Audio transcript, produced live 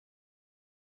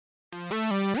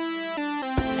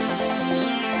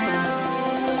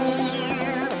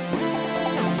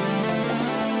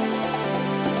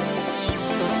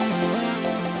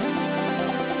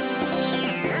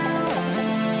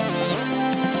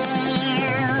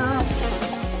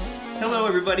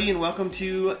everybody, and welcome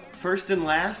to First and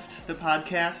Last, the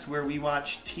podcast where we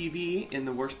watch TV in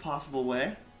the worst possible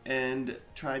way and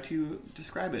try to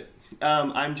describe it.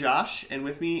 I'm Josh, and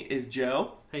with me is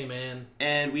Joe. Hey, man.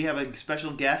 And we have a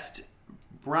special guest,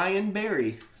 Brian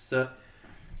Barry. Sup?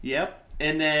 Yep.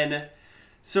 And then,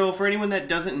 so for anyone that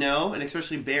doesn't know, and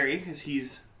especially Barry, because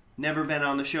he's never been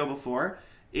on the show before,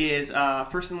 is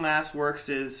First and Last works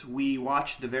is we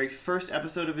watch the very first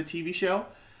episode of a TV show,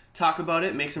 talk about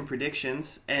it, make some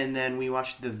predictions, and then we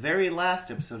watch the very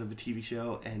last episode of a TV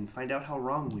show and find out how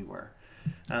wrong we were.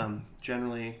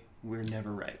 Generally, we're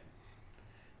never right.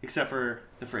 Except for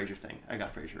the Frasier thing. I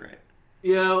got Frasier right.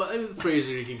 Yeah, well,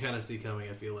 Frasier you can kind of see coming,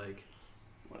 I feel like.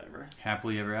 Whatever.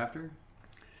 Happily Ever After?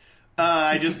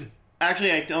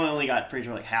 Actually, I only got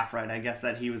Frasier like half right. I guess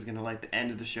that he was going to, like, the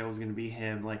end of the show was going to be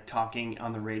him, like, talking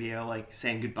on the radio, like,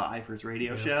 saying goodbye for his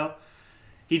radio show.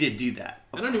 He did do that.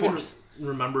 I don't even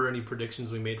remember any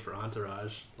predictions we made for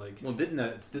Entourage. Like, well, didn't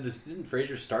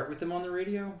Frasier start with him on the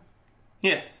radio?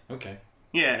 Yeah. Okay.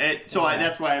 Yeah,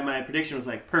 that's why my prediction was,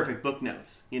 like, perfect book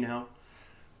notes, you know?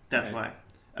 That's why.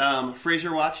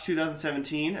 Frasier Watch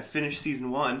 2017. I finished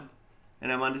season 1,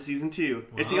 and I'm on to season 2. Wow.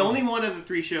 It's the only one of the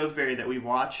 3 shows, Barry, that we've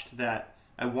watched that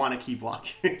I want to keep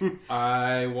watching.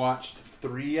 I watched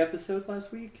 3 episodes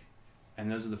last week,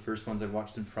 and those are the first ones I've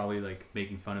watched since probably, like,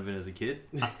 making fun of it as a kid.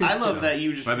 I love that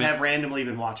you just have randomly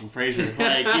been watching Frasier.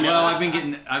 Like, you know. Well, I've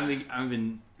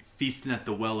been feasting at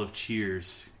the well of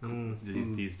Cheers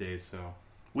these days, so...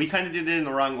 We kind of did it in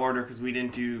the wrong order because we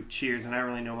didn't do Cheers, and I don't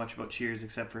really know much about Cheers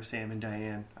except for Sam and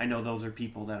Diane. I know those are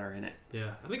people that are in it.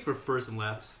 Yeah, I think for first and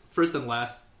last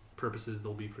purposes,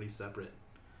 they'll be pretty separate.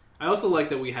 I also like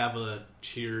that we have a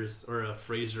Cheers or a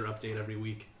Frasier update every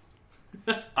week.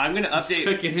 I'm going to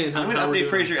update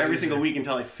Frasier every single week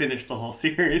until I finish the whole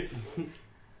series,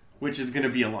 which is going to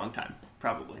be a long time,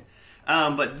 probably.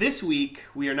 But this week,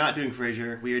 we are not doing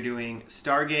Frasier. We are doing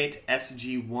Stargate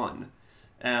SG-1.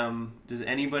 Does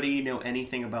anybody know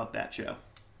anything about that show?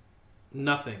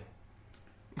 Nothing.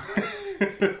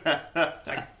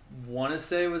 I want to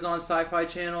say it was on Sci-Fi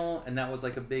Channel, and that was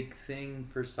like a big thing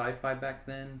for sci-fi back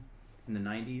then in the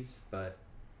 90s, but...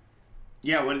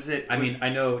 Yeah, what is it? I mean, I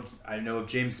know of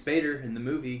James Spader in the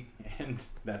movie, and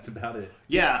that's about it.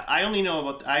 Yeah, I only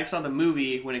know I saw the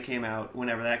movie when it came out,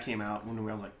 whenever that came out, when I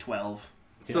was like 12.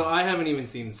 So I haven't even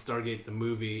seen Stargate the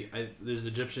movie. There's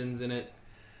Egyptians in it.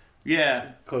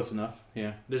 Yeah, close enough.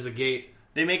 Yeah, there's a gate.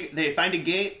 They find a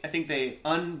gate. I think they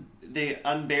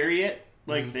unbury it.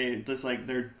 Like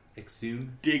they're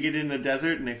exhumed. Dig it in the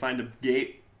desert, and they find a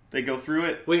gate. They go through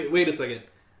it. Wait a second.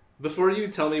 Before you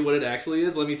tell me what it actually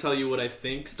is, let me tell you what I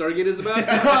think Stargate is about.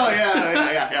 Oh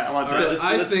yeah. I want to.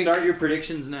 Let's start your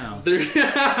predictions now. There's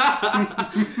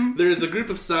a group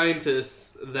of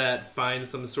scientists that find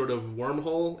some sort of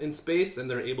wormhole in space, and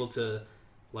they're able to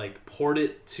like port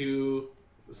it to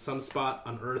some spot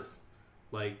on Earth,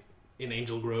 like in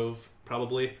Angel Grove,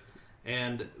 probably,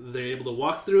 and they're able to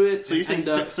walk through it. So you think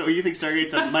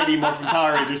Stargate's a Mighty Morphin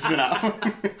Power Rangers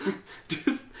spinoff?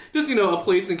 just a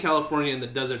place in California in the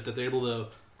desert that they're able to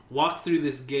walk through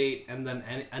this gate and then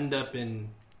end up in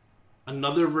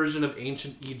another version of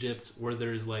ancient Egypt where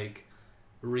there's like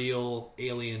real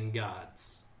alien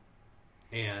gods,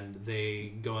 and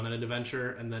they go on an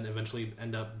adventure and then eventually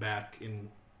end up back in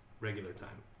regular time.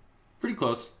 Pretty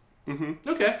close. Mm-hmm.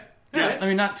 Okay. Yeah. Right. I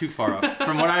mean, not too far off.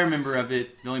 From what I remember of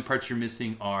it, the only parts you're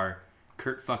missing are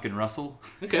Kurt fucking Russell.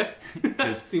 Okay.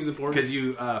 Seems important. Because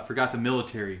you forgot the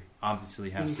military obviously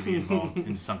has to be involved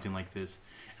in something like this.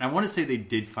 And I want to say they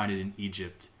did find it in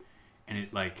Egypt. And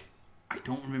it, like, I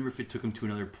don't remember if it took them to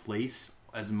another place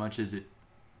as much as it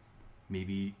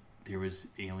maybe there was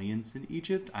aliens in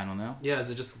Egypt. I don't know. Yeah,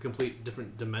 is it just a complete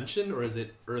different dimension, or is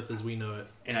it Earth as we know it?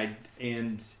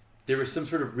 And there was some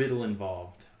sort of riddle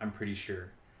involved, I'm pretty sure.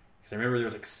 Because I remember there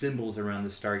was like symbols around the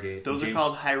Stargate. Those are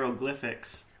called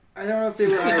hieroglyphics. I don't know if they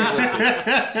were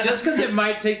hieroglyphics. Just because it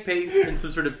might take place in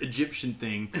some sort of Egyptian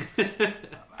thing.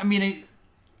 I mean,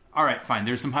 alright, fine.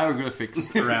 There's some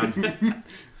hieroglyphics around.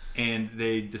 And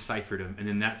they deciphered them. And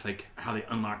then that's like how they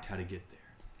unlocked how to get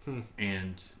there.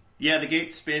 And... yeah, the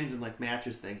gate spins and like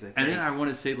matches things, I think. And then I want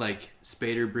to say like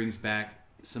Spader brings back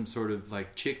some sort of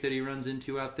like chick that he runs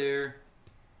into out there.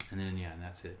 And then, yeah, and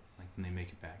that's it. Like, when they make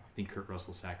it back. I think Kurt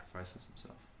Russell sacrifices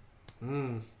himself.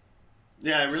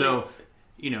 Yeah, really. So,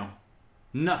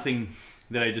 nothing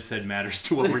that I just said matters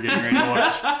to what we're getting ready to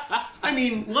watch. I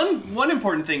mean, one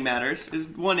important thing matters. There's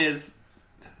probably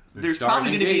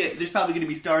going to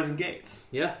be stars and gates.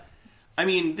 Yeah. I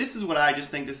mean, this is what I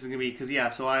just think this is going to be, because,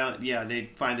 they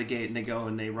find a gate and they go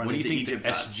and they run into Egypt. What do you think the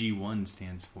SG-1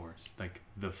 stands for? It's like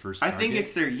the first Stargate? I think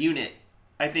it's their unit.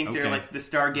 I think they're Okay. like the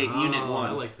Stargate Unit 1.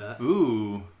 I like that.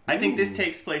 Ooh. I think this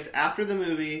takes place after the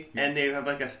movie, and they have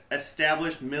like a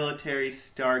established military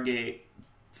Stargate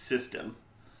system.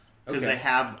 Because Okay. they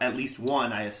have at least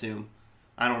one, I assume.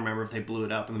 I don't remember if they blew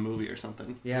it up in the movie or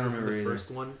something. Yeah, I don't This is remember the either.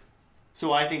 first one.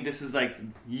 So I think this is like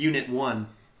Unit 1.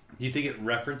 Do you think it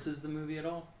references the movie at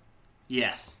all?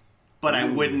 Yes. But I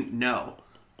Ooh. wouldn't know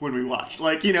when we watch.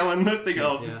 Like, you know, unless they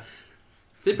go... Yeah.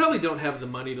 They probably don't have the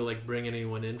money to like bring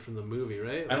anyone in from the movie,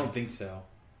 right? I don't think so.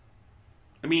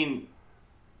 I mean,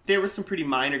 there were some pretty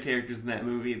minor characters in that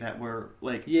movie that were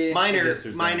like Yeah, I guess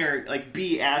there's minor like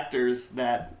B actors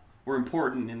that were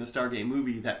important in the Stargate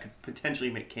movie that could potentially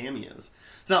make cameos.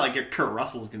 It's not like Kurt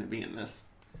Russell's going to be in this.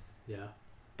 Yeah.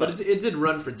 But it did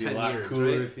run for It'd be 10 a lot years, cooler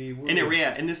right? if he would.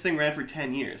 And this thing ran for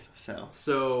 10 years.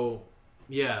 So,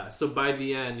 yeah. So by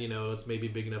the end, you know, it's maybe a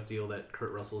big enough deal that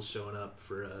Kurt Russell's showing up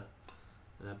for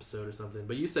an episode or something.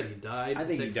 But you said he died. I to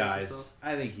think he sacrifice dies. himself?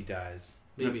 I think he dies.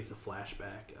 Maybe it's a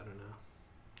flashback. I don't know.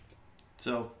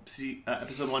 So, see,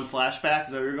 episode 1 flashback.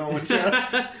 Is that what you're going with, Joe?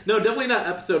 No, definitely not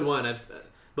episode 1.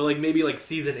 But like maybe like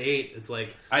season 8. It's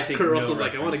like I think Kurt no Russell's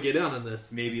like, I want to reference. get in on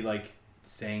this. Maybe like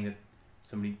saying that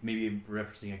somebody, maybe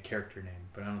referencing a character name,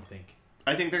 but I don't think.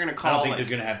 I think they're going to I call don't think it... there's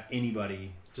going to have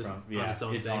anybody Just from. on Yeah, its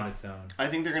own thing. on its own. I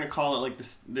think they're going to call it like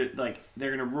this. They're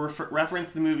going to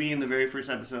reference the movie in the very first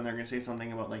episode. And they're going to say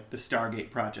something about like the Stargate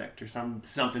project or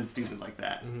something stupid like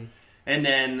that. Mm-hmm. And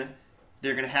then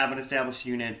they're going to have an established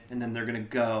unit, and then they're going to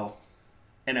go.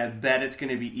 And I bet it's going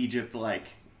to be Egypt like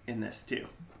in this too,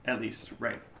 at least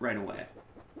right away,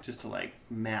 just to like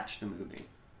match the movie.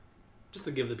 Just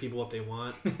to give the people what they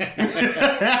want. You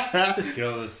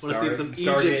know, Want to see some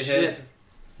Stargate Egypt shit. heads.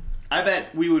 I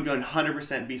bet we would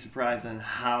 100% be surprised on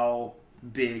how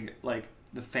big like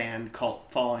the fan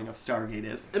cult following of Stargate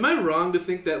is. Am I wrong to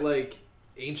think that like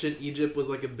ancient Egypt was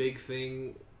like a big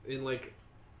thing in like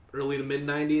early to mid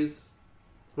 90s?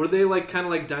 Were they like kind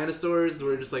of like dinosaurs?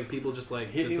 Were just like people just like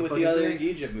Hit this me a with fucking the other thing?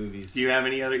 Egypt movies. Do you have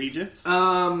any other Egypts?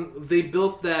 They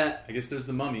built that I guess there's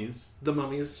the mummies. the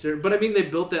mummies, sure. But I mean, they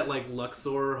built that like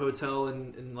Luxor hotel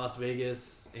in Las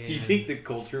Vegas. And... You think the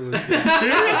culture was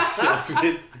obsessed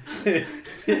with?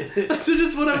 That's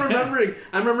just what I'm remembering.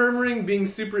 I'm remembering being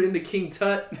super into King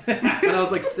Tut when I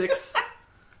was like 6.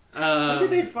 Where did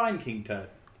they find King Tut?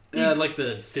 Like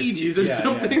the 50s or Yeah,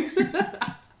 something.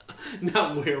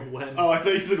 Not where, when. Oh, I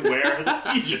thought you said where. I was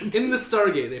like, Egypt. In the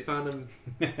Stargate. They found him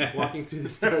walking through the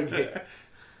Stargate.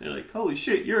 They're like, holy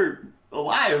shit, you're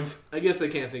alive. I guess I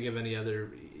can't think of any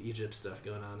other Egypt stuff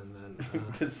going on in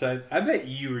that. Besides, I bet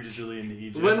you were just really into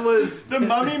Egypt. When was... The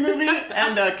Mummy movie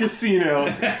and Casino.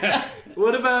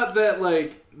 What about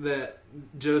that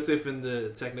Joseph and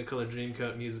the Technicolor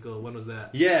Dreamcoat musical? When was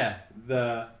that? Yeah,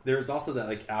 there's also that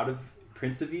like out of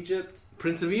Prince of Egypt.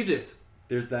 Prince of Egypt.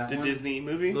 There's that The one. Disney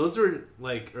movie. Those were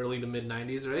like early to mid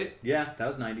 90s, right? Yeah, that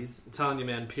was 90s. I'm telling you,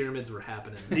 man, pyramids were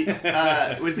happening.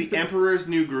 Was the Emperor's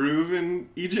New Groove in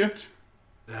Egypt?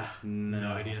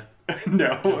 No idea.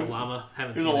 No. There's a llama.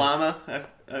 Haven't There's seen a it. llama.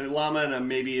 A llama and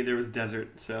maybe there was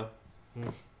desert, so...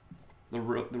 The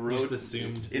road just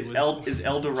assumed is it was- is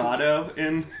El Dorado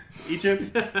in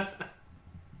Egypt.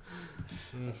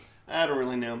 I don't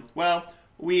really know. Well,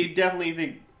 we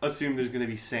definitely assume there's going to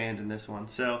be sand in this one.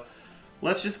 So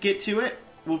let's just get to it.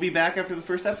 We'll be back after the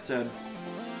first episode.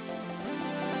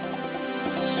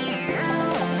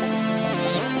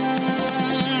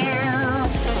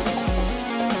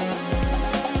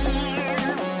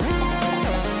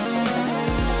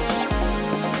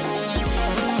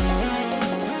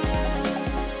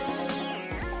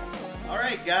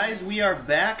 Guys, we are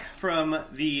back from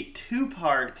the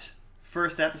two-part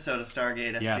first episode of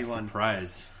Stargate SG-1. Yeah,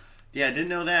 surprise. Yeah, I didn't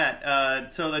know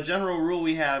that. So the general rule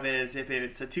we have is if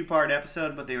it's a two-part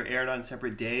episode but they were aired on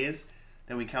separate days,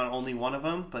 then we count only one of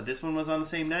them. But this one was on the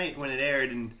same night when it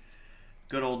aired in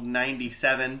good old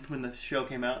 97 when the show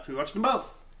came out. So we watched them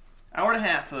both. Hour and a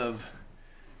half of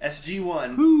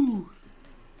SG-1. Woo!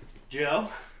 Joe?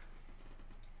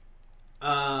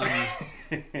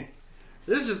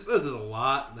 There's a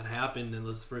lot that happened in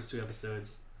those first two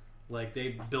episodes. Like,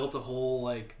 they built a whole,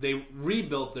 like, they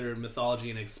rebuilt their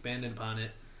mythology and expanded upon it,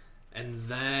 and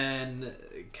then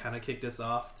kind of kicked us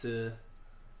off to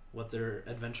what their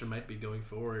adventure might be going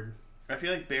forward. I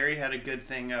feel like Barry had a good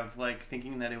thing of, like,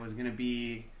 thinking that it was going to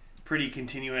be pretty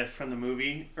continuous from the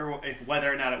movie, or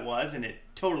whether or not it was, and it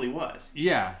totally was.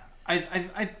 Yeah.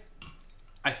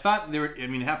 I thought they were, I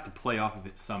mean, have to play off of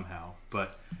it somehow,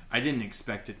 but I didn't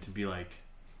expect it to be like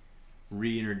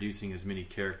reintroducing as many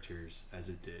characters as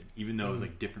it did, even though it was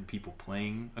like different people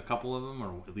playing a couple of them,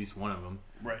 or at least one of them.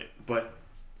 Right. But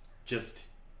just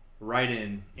right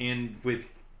in, and with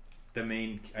the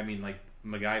main. I mean, like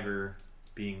MacGyver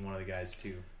being one of the guys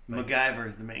too. Like, MacGyver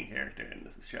is the main character in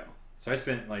this show. So I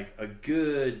spent like a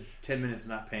good 10 minutes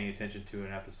not paying attention to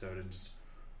an episode and just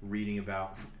reading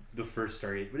about the first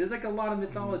Stargate. But there's like a lot of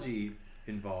mythology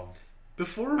involved.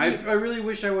 I really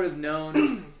wish I would have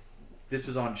known this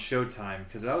was on Showtime,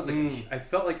 because I was like, I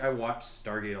felt like I watched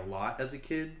Stargate a lot as a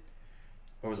kid.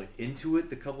 Or was like into it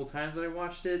the couple times that I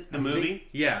watched it. The movie?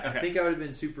 Yeah, Okay. I think I would have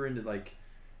been super into like.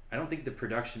 I don't think the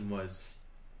production was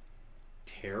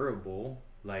terrible,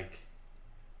 like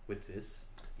with this.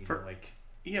 You know, like.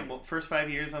 Yeah, well, first 5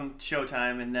 years on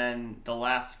Showtime, and then the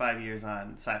last 5 years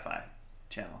on Sci-Fi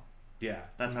Channel. Yeah,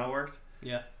 That's how it worked.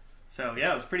 Yeah. So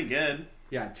yeah, it was pretty good.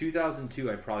 yeah. 2002,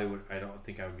 I probably would. I don't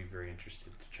think I would be very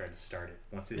interested to try to start it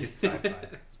once it hits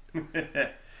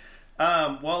Sci-Fi.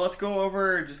 Well, let's go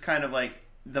over just kind of like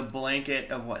the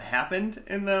blanket of what happened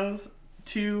in those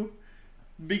two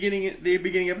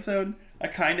beginning episode. I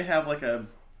kind of have like a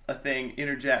thing,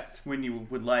 interject when you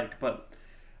would like, but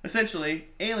essentially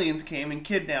aliens came and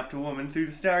kidnapped a woman through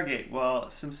the Stargate while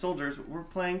some soldiers were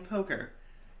playing poker,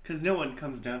 because no one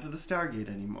comes down to the Stargate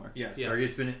anymore. Yeah,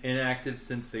 Stargate's been inactive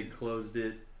since they closed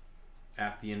it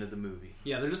at the end of the movie.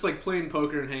 Yeah, they're just like playing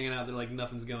poker and hanging out. They're like,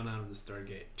 nothing's going on with the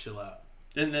Stargate. Chill out.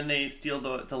 And then they steal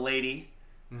the lady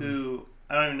who,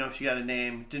 I don't even know if she got a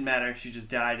name. Didn't matter. She just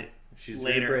died She's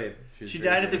later. very brave. She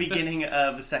died at the beginning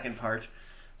of the second part,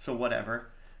 so whatever.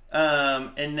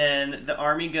 And then the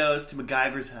army goes to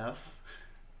MacGyver's house.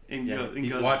 And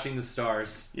he's watching the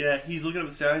stars. Yeah, he's looking up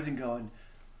the stars and going,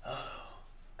 "Oh,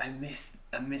 I miss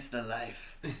the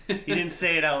life." He didn't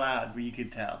say it out loud, but you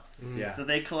could tell. Yeah. So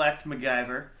they collect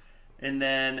MacGyver, and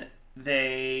then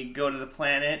they go to the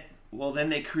planet. Well, then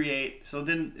they create. So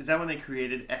then, is that when they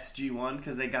created SG-1?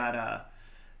 Because they got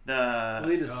Well,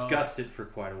 they discussed it for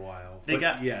quite a while.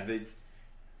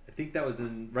 I think that was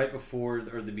right before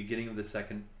or the beginning of the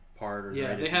second part. Or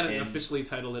Yeah, they hadn't officially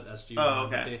titled it SG-1. Oh,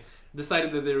 okay. But they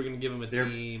decided that they were going to give him a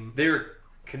team. They were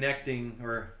connecting,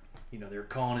 or they were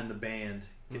calling in the band,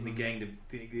 getting the gang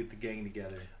to get the gang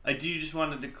together. I do just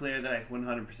want to declare that I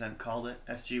 100% called it.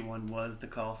 SG-1 was the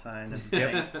call sign of the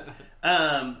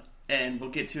thing. And we'll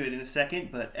get to it in a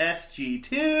second, but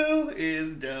SG-2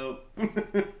 is dope.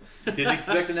 Didn't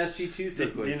expect an SG-2 so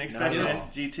quick. Didn't expect an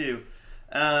SG-2.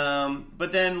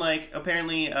 But then, like,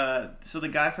 apparently, so the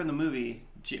guy from the movie,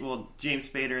 James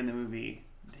Spader in the movie,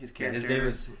 his character... his name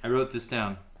is... I wrote this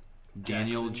down.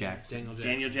 Daniel Jackson.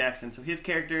 Daniel Jackson. So his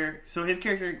character,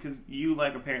 because you,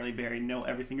 like, apparently, Barry, know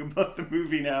everything about the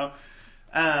movie now,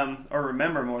 or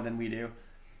remember more than we do.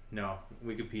 No,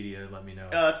 Wikipedia let me know.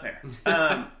 Oh, that's fair.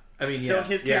 I mean, so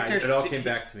his character it all came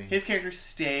back to me. His character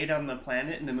stayed on the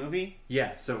planet in the movie?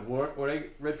 Yeah, so what I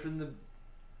read from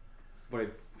what I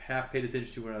half paid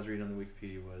attention to when I was reading on the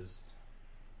Wikipedia was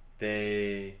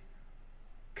they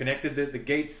connected the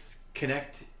gates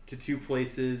connect to two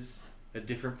places, a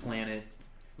different planet.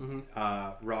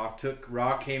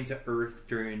 Ra came to Earth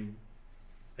during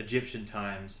Egyptian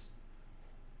times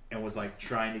and was like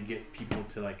trying to get people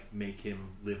to like make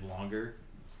him live longer,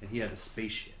 and he has a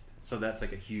spaceship. So that's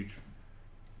like a huge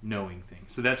knowing thing.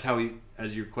 So that's how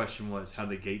as your question was, how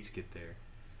the gates get there.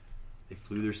 They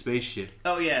flew their spaceship.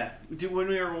 Oh, yeah. When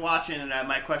we were watching,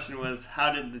 my question was,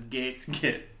 how did the gates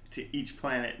get to each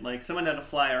planet? Like, someone had to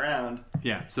fly around.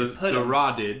 Yeah, so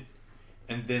Ra did.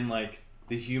 And then, like,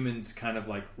 the humans kind of,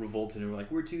 like, revolted and were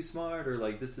like, we're too smart, or,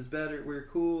 like, this is better, we're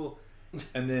cool.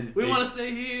 And then... we want to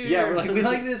stay here! Yeah, we're like, we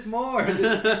like this more.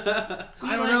 I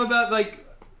don't know about, like...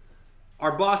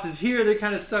 Our bosses here, they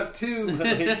kind of suck too, but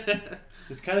like,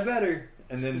 it's kind of better.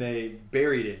 And then they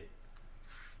buried it.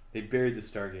 They buried the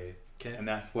Stargate, and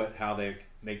that's how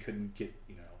they couldn't get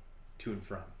to and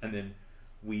from. And then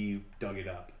we dug it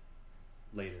up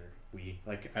later.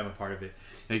 I'm a part of it.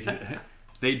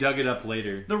 They dug it up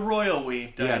later. The royal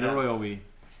we. The royal we.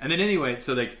 And then anyway,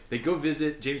 so they go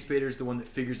visit. James Spader's the one that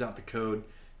figures out the code.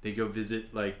 They go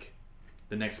visit like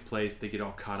the next place. They get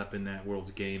all caught up in that world's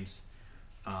games.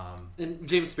 And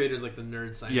James Spader's like the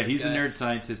nerd scientist. Yeah, he's guy. the nerd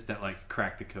scientist that like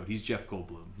cracked the code. He's Jeff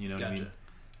Goldblum. You know what I mean?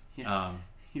 Yeah.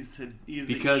 He's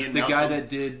because the guy that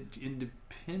did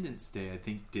Independence Day, I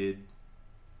think, did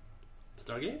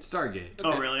Stargate. Okay.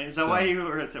 Oh, really? Is that why you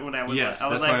wrote when I was? Yes, I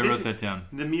was that's like, why I wrote that down.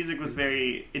 The music was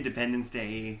very Independence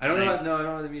Day. I don't know. I don't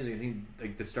know the music. I think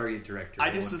like the Stargate director.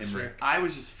 I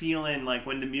was just feeling like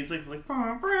when the music's like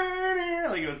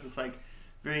it was just like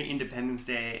very Independence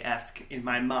Day-esque in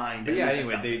my mind. But yeah,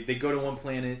 anyway, they go to one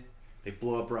planet, they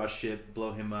blow up Ra's ship,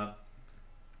 blow him up,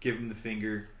 give him the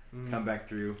finger, come back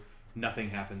through.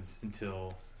 Nothing happens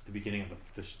until the the beginning of the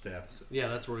episode. Yeah,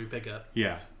 that's where we pick up.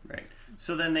 Yeah. Right.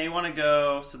 So then they want to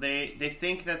go. So they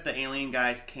think that the alien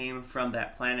guys came from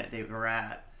that planet they were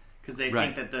at because they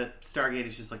think that the Stargate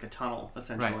is just like a tunnel,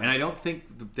 essentially. Right. And I don't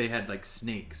think they had like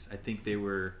snakes. I think they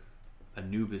were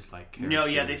Anubis-like characters. No,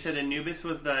 yeah, they said Anubis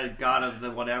was the god of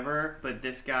the whatever, but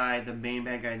this guy, the main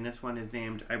bad guy in this one, is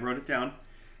named. I wrote it down.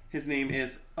 His name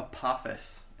is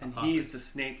Apophis, and he's the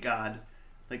snake god,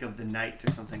 like of the night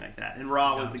or something like that. And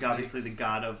Ra was obviously the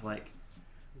god of like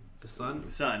the sun.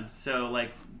 So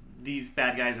like these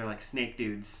bad guys are like snake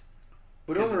dudes.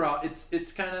 But overall,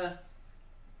 it's kind of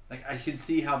like I can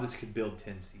see how this could build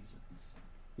 10 seasons.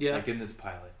 Yeah, like in this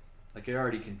pilot, like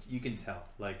you can tell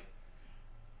like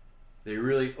they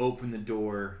really open the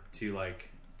door to like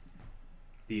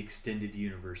the extended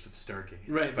universe of Stargate,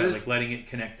 right? By like letting it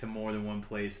connect to more than one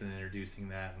place and introducing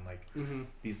that, and like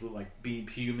these little like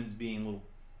humans being little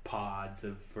pods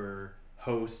for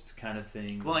hosts kind of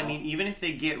thing. Well, I mean, even if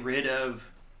they get rid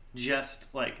of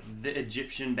just like the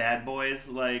Egyptian bad boys,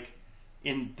 like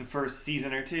in the first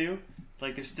season or two,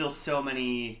 like there's still so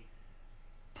many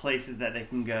places that they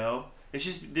can go.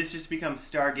 This just becomes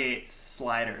Stargate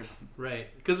sliders, right?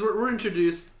 Because we're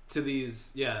introduced to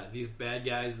these bad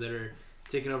guys that are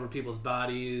taking over people's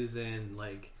bodies and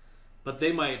like, but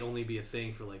they might only be a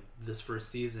thing for like this first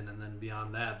season, and then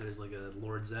beyond that, there's like a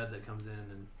Lord Zed that comes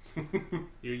in and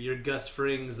your Gus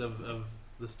Frings of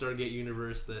the Stargate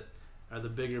universe that are the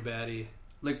bigger baddie.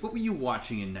 Like, what were you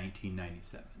watching in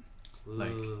 1997?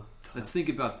 Like, Ugh. let's think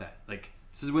about that. Like,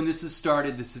 this is when this is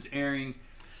started. This is airing.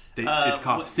 It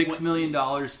cost $6 million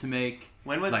to make.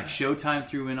 When was like Showtime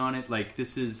threw in on it? Like,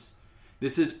 this is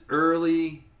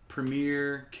early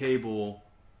premiere cable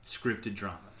scripted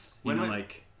dramas. When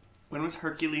was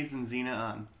Hercules and Xena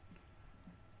on?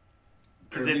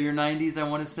 Earlier 90s, I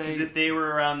want to say. Because if they were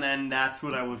around then, that's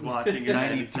what I was watching. In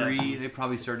 93, they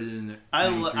probably started in the.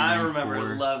 I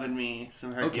remember loving me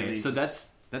some Hercules. Okay, so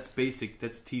that's basic.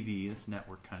 That's TV. That's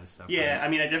network kind of stuff. Yeah, right? I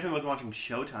mean, I definitely wasn't watching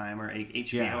Showtime or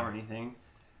HBO or anything.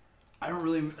 I don't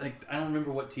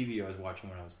remember what TV I was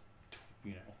watching when I was,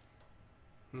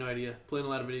 No idea. Playing a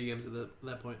lot of video games at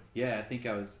that point. Yeah, I think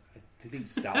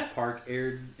South Park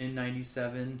aired in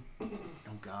 97. Oh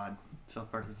God,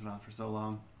 South Park was on for so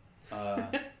long.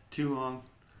 Too long.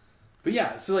 But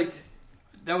yeah, so like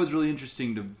that was really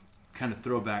interesting to kind of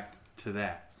throw back to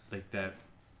that, like that.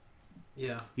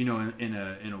 Yeah. In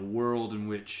a world in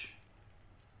which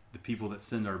the people that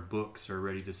send our books are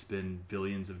ready to spend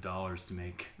billions of dollars to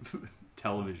make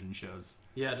television shows.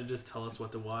 Yeah, to just tell us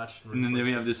what to watch. And then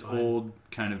we have this old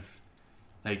kind of,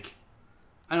 like,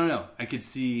 I don't know. I could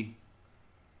see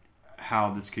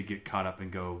how this could get caught up and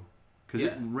go, because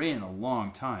it ran a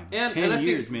long time. And 10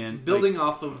 years, man. Building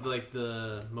off of, like,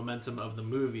 the momentum of the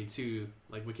movie, too.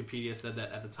 Like, Wikipedia said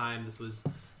that at the time, this was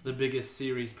the biggest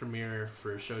series premiere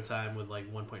for Showtime with, like,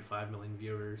 1.5 million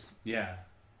viewers. Yeah.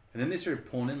 And then they started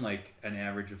pulling in, like, an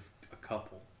average of a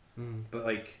couple. But,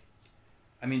 like,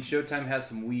 I mean, Showtime has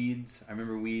some Weeds. I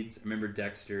remember Weeds. I remember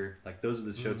Dexter. Like, those are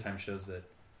the Showtime shows that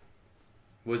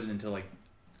wasn't until, like,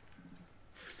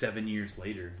 7 years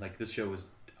later. Like, this show was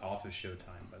off of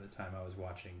Showtime by the time I was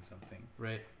watching something.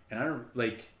 Right. And I don't,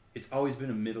 like, it's always been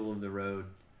a middle of the road.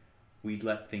 We'd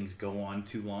let things go on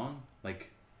too long. Like,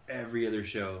 every other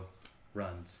show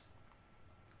runs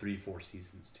 3-4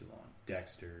 seasons too long.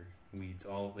 Dexter, Weeds,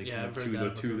 all, like,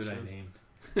 two that I named.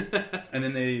 And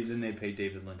then they paid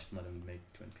David Lynch and let him make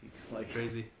Twin Peaks. Like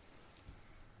crazy.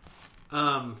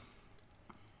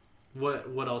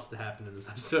 What else to happen in this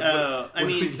episode? What did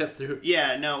we get through?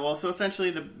 Yeah, no. Well, so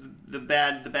essentially, the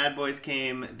bad boys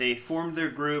came. They formed their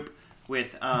group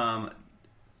with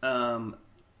MacGyver,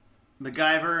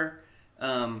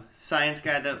 science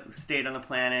guy that stayed on the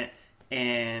planet,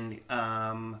 and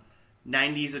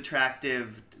 90s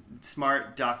attractive,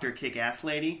 smart doctor kick-ass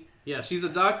lady. Yeah, she's a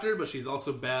doctor, but she's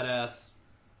also badass,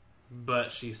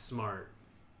 but she's smart.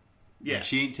 Yeah. Like,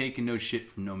 she ain't taking no shit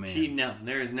from no man.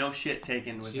 There is no shit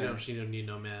taken with her. She don't need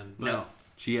no man. But no.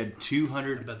 She had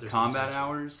 200 combat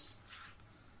hours.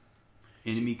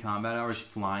 Enemy combat hours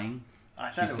flying.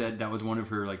 She said that was one of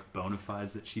her like bona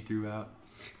fides that she threw out.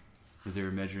 Because they were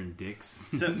measuring dicks.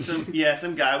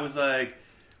 Some guy was like,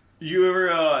 "You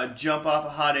ever jump off a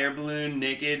hot air balloon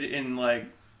naked and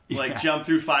jump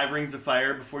through 5 rings of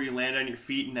fire before you land on your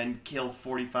feet and then kill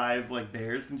 45 like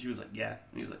bears?" And she was like, "Yeah."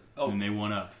 And he was like, "Oh." And they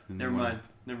won up. Never mind.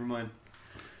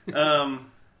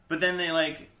 But then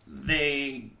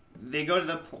they go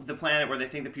to the planet where they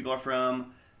think the people are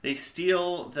from. They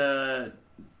steal the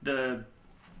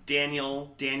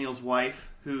Daniel's wife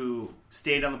who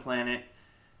stayed on the planet.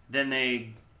 Then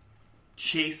they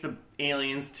chase the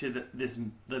aliens to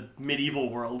the medieval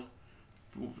world.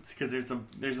 Because there's a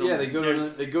they go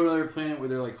to another planet where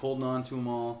they're like holding on to them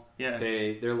all. Yeah,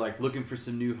 they're like looking for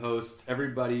some new hosts.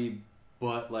 Everybody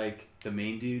but like the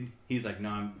main dude, he's like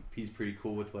he's pretty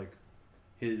cool with like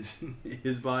his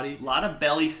body. A lot of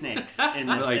belly snakes in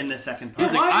this like, in the second part.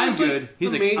 He's like, I'm good.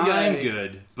 He's like, I'm guy.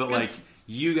 good, but like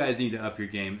you guys need to up your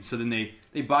game. So then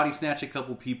they body snatch a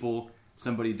couple people.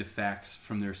 Somebody defects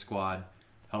from their squad,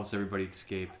 helps everybody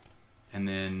escape, and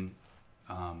then.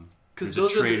 Because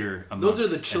those are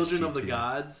the children SG-2. of the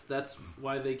gods. That's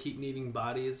why they keep needing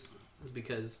bodies. Is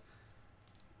because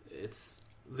it's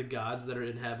the gods that are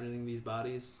inhabiting these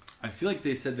bodies. I feel like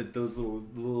they said that those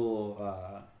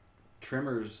little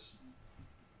tremors,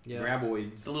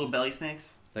 graboids, the little belly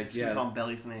snakes. Like We call them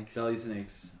belly snakes. Belly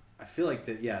snakes. I feel like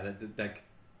that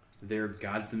they're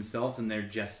gods themselves and they're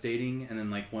gestating, and then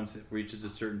like once it reaches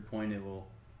a certain point, it will.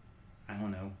 I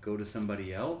don't know, go to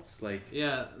somebody else, like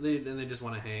they just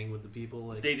want to hang with the people,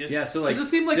 like They just so like it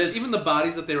seemed like even the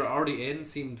bodies that they were already in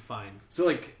seemed fine. So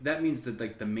like that means that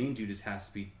like the main dude has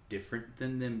to be different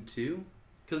than them too,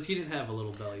 because he didn't have a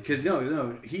little belly. Because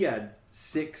no, he had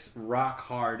 6 rock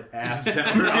hard abs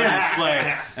that were on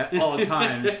display at all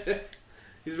times.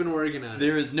 He's been working on it.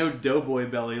 There is no doughboy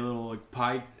belly, little like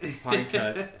pie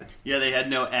cut. Yeah, they had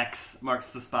no X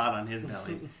marks the spot on his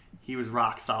belly. He was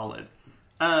rock solid.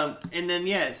 And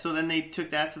then, so then they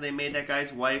took that, so they made that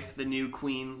guy's wife the new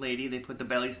queen lady. They put the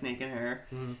belly snake in her.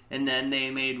 Mm-hmm. And then they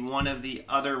made one of the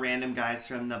other random guys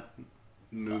from the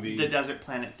movie, the desert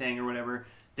planet thing or whatever.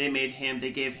 They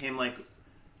gave him like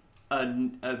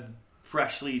a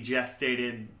freshly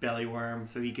gestated belly worm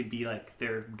so he could be like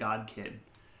their god kid.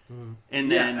 Mm-hmm.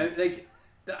 And then...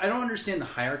 I don't understand the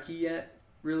hierarchy yet,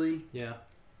 really. Yeah.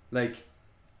 Like...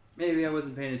 Maybe I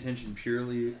wasn't paying attention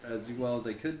purely as well as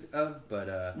I could have,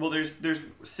 but well, there's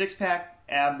 6-pack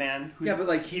ab man. Who's, but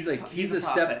like he's a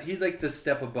step. He's like the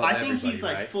step above. I think everybody, he's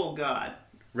like right? full god.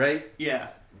 Right. Yeah.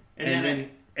 And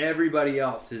then everybody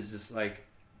else is just like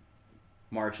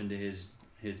marching to his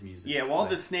music. Yeah. Well,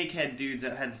 the snakehead dudes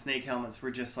that had the snake helmets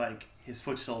were just like his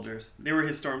foot soldiers. They were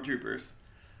his stormtroopers.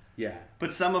 Yeah.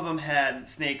 But some of them had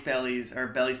snake bellies or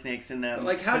belly snakes in them. But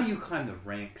like, how do you climb the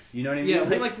ranks? You know what I mean? Yeah.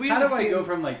 How do I go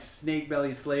from like snake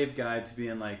belly slave guy to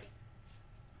being like,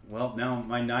 well, now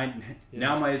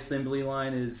my assembly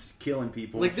line is killing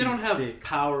people. Like they don't have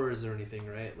powers or anything,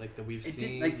 right? Like that we've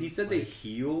seen. Like he said, they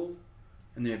heal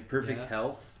and they have perfect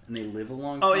health and they live a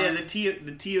long time. Oh yeah, the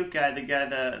Teok guy, the guy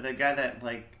that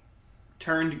like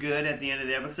turned good at the end of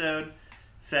the episode,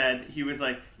 said he was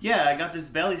like, yeah, I got this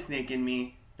belly snake in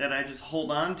me that I just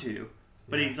hold on to,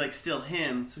 but he's like still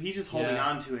him, so he's just holding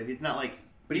on to it. It's not like,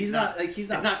 but he's not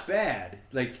bad.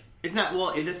 Like it's not.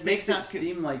 Well, the snake's makes it not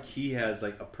seem like he has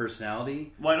like a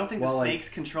personality. Well, I don't think the snake's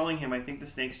controlling him. I think the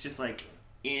snake's just like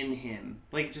in him,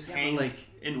 like it just hangs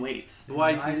in weights.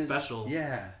 Why is he special?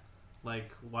 Yeah,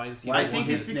 like why is he? I think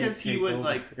it's because he was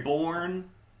like born.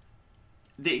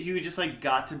 That he just like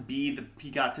got to be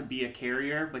a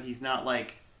carrier, but he's not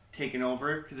like taken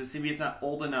over because it's not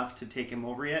old enough to take him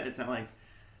over yet. It's not like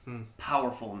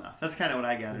powerful enough. That's kind of what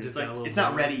I gathered. It's like it's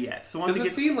not ready yet. So once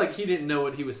it seemed like he didn't know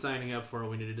what he was signing up for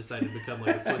when he decided to become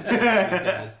like a foot soldier. These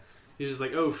guys. He was just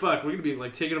like, oh fuck, we're gonna be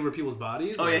like taking over people's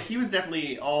bodies. Oh yeah, he was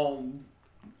definitely all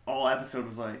episode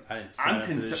was like, I'm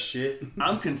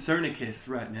Concernicus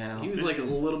right now. He was a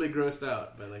little bit grossed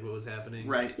out by like what was happening.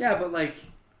 Right. Yeah, but like,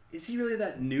 is he really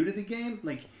that new to the game?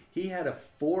 Like. He had a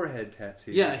forehead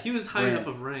tattoo. Yeah, he was high enough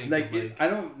of rank. I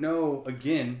don't know.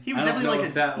 Again, he was definitely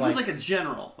like a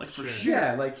general, like for sure.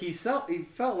 Yeah, like he felt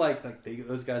like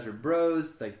those guys were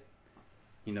bros. Like,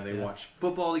 you know, they watch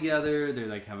football together. They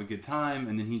like have a good time,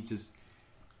 and then he just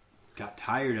got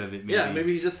tired of it. Maybe. Yeah,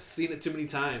 maybe he just seen it too many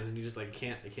times, and he just like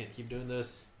I can't keep doing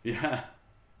this. Yeah.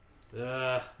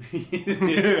 Here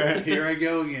I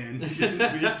go again.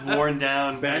 We're just worn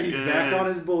down. He's back on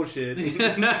his bullshit.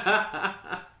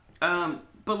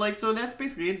 But like, so that's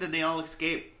basically it. That they all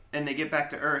escape and they get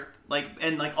back to Earth.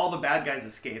 And all the bad guys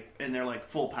escape and they're like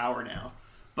full power now.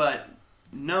 But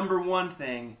number one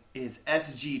thing is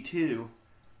SG-2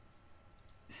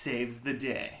 saves the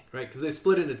day. Right, because they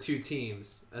split into 2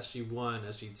 teams: SG-1,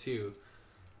 SG-2.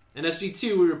 And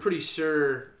SG-2, we were pretty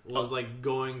sure was like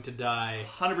going to die.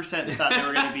 100% thought they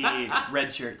were going to be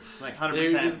red shirts. Like 100%.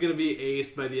 They're just going to be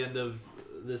aced by the end of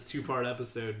this 2-part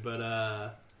episode, but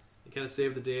they kind of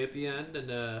saved the day at the end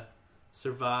and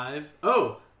survive.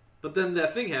 Oh, but then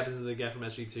that thing happens to the guy from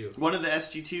SG-2. One of the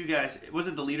SG-2 guys, was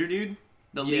it the leader dude?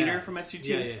 The leader from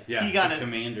SG-2? Yeah. He got the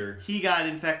commander. He got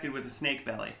infected with a snake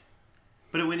belly.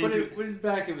 But it went What into his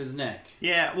back of his neck.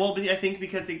 yeah. Well, but I think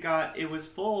because it was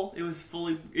full. It was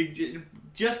fully. It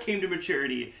just came to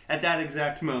maturity at that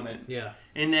exact moment. Yeah.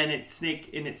 And then it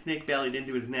snake bellied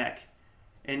into his neck,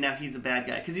 and now he's a bad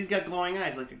guy because he's got glowing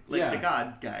eyes like the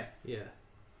god guy. Yeah.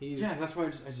 That's why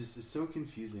I just it's so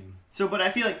confusing. So, but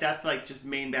I feel like that's like just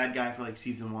main bad guy for like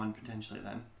season 1 potentially.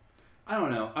 Then I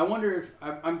don't know. I wonder if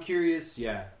I'm curious.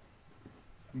 Yeah,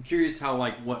 I'm curious how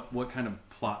like what kind of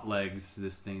plot legs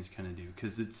this thing's kind of do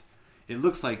because it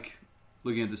looks like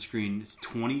looking at the screen it's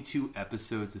 22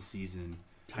 episodes a season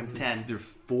times 10. They're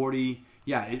 40.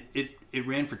 Yeah, it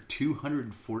ran for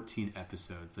 214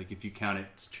 episodes. Like if you count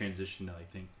its transition to I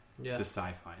think to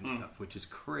sci-fi and stuff, which is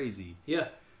crazy. Yeah.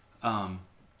 I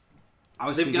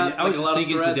was thinking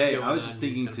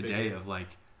today of like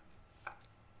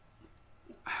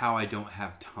how I don't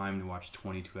have time to watch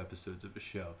 22 episodes of a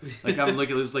show. Like I'm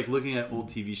looking, it was like looking at old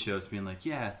TV shows, being like,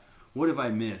 yeah, what have I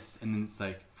missed? And then it's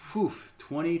like,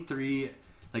 23.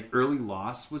 Like early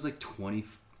Lost was like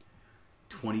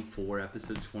 24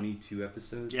 episodes, 22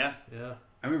 episodes. Yeah.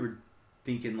 I remember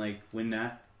thinking like when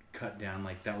that cut down,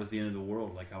 like that was the end of the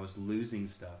world. Like I was losing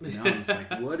stuff. And now I'm just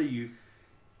like, what are you?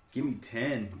 Give me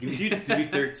 10. Give me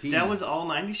 13. That was all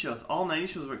 90 shows. All 90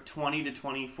 shows were 20 to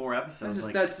 24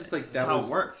 episodes. That's how it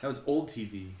works. That was old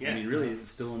TV. Yeah. I mean, really, it's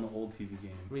still in the old TV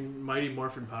game. I mean, Mighty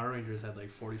Morphin Power Rangers had like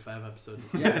 45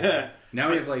 episodes. Yeah. Now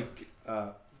we have like,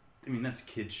 I mean, that's a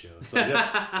kid show. So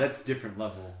that's different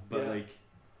level. But like,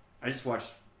 I just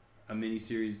watched a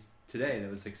miniseries today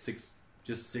that was like six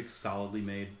solidly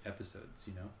made episodes.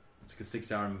 You know, it's like a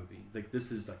 6-hour movie. Like this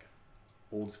is like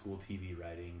old school TV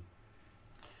writing.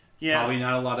 Yeah. Probably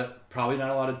not a lot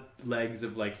of legs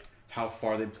of like how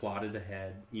far they plotted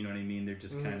ahead. You know what I mean? They're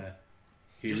just kind of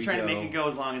just trying to make it go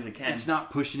as long as it can. It's not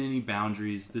pushing any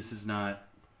boundaries. This is not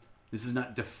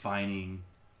defining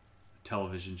a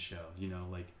television show. You know,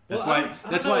 like that's why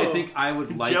I think I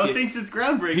would like Joe it. thinks it's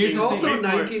groundbreaking. Here's also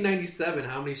 1997.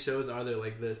 How many shows are there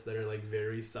like this that are like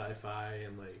very sci-fi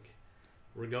and like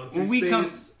we're going through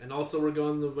space and also we're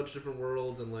going to a bunch of different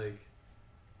worlds and like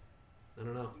I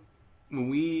don't know. When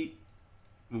we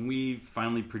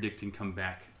finally predict and come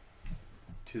back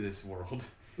to this world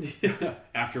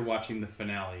after watching the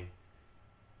finale,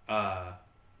 I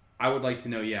would like to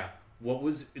know, what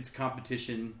was its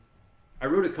competition? I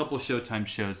wrote a couple of Showtime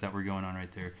shows that were going on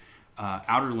right there.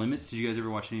 Outer Limits. Did you guys ever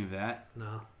watch any of that?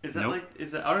 No. Is that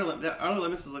is the Outer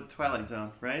Limits is like Twilight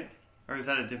Zone, right? Or is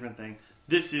that a different thing?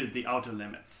 This is the Outer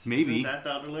Limits. Maybe. Isn't that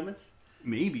the Outer Limits?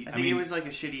 Maybe. I think it was like a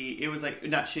shitty. It was like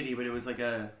not shitty, but it was like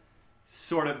a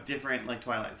sort of different like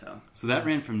Twilight Zone. So that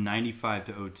ran from 95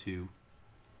 to 02.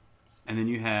 And then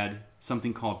you had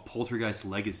something called Poltergeist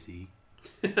Legacy.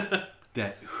 That,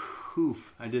 I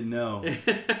didn't know.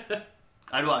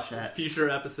 I'd watch that. Future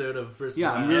episode of First.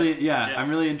 Yeah, I'm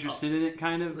really interested in it.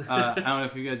 Kind of. I don't know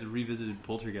if you guys have revisited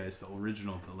Poltergeist, the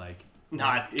original, but like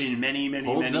not in many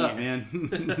holds up, years.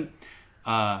 man.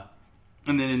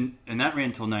 And then and that ran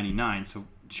until 99, so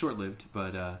short lived.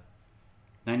 But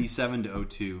 97 to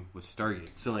 02 was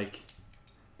Stargate. So like,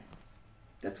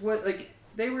 that's what like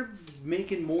they were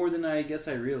making more than I guess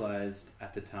I realized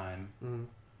at the time. Mm.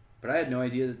 But I had no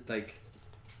idea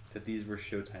that these were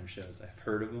Showtime shows. I've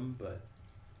heard of them, but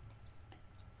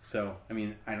so I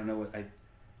mean I don't know what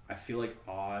I feel like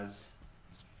Oz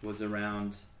was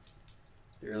around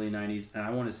the early 90s, and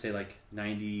I want to say like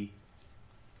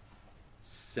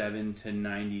 97 to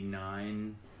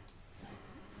 99.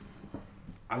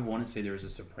 I want to say there was a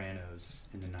Sopranos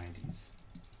in the 90s.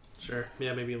 Sure.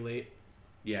 Yeah, maybe late.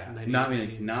 Yeah.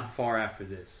 Not far after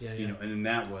this. Yeah, yeah. You know, and then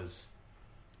that was,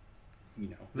 you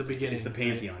know, the beginning. It's the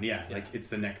Pantheon. Right? Yeah. Like it's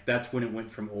the next. That's when it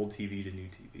went from old TV to new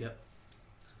TV. Yep.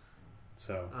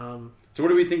 So, so where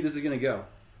do we think this is going to go?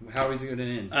 How is it going to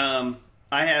end?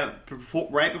 I have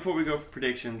right before we go for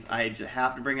predictions, I just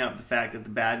have to bring up the fact that the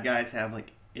bad guys have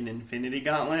like an Infinity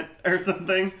Gauntlet or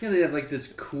something. Yeah, they have like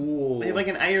this cool. They have like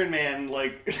an Iron Man,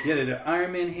 like. Yeah, they have an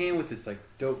Iron Man hand with this like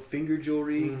dope finger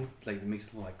jewelry, like that makes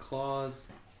it look like claws.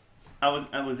 I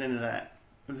was into that.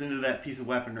 I was into that piece of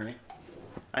weaponry.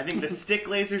 I think the stick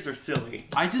lasers are silly.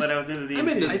 But I was into the. I'm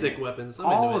into stick weapons.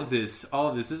 All of this.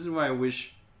 This is why I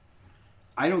wish.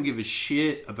 I don't give a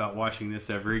shit about watching this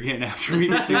ever again after we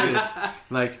get through this.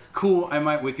 Like, cool, I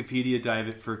might Wikipedia dive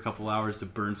it for a couple hours to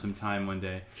burn some time one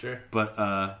day. Sure.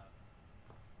 But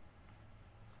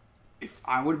if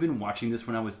I would have been watching this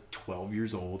when I was 12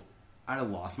 years old, I'd have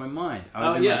lost my mind.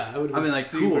 I would have been like,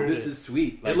 cool, this is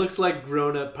sweet. Like, it looks like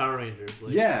grown-up Power Rangers.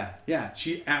 Like. Yeah.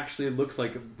 She actually looks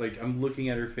like I'm looking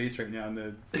at her face right now in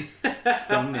the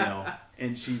thumbnail,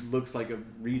 and she looks like a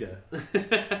Rita.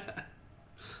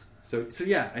 So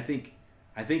yeah, I think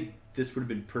this would have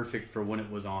been perfect for when it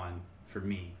was on for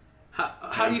me.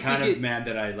 How do you I'm kind think of mad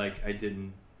that I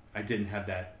didn't have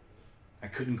that. I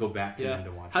couldn't go back to them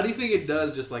to watch. How do you think it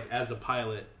does, just like as a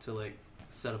pilot, to like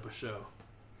set up a show?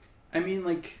 I mean,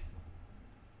 like,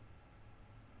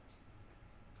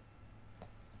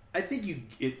 I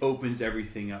think it opens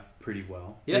everything up pretty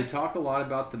well. Yeah. They talk a lot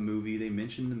about the movie. They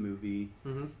mention the movie.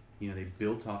 Mm-hmm. You know, they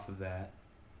built off of that.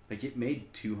 Like, it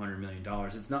made $200 million.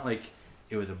 It's not like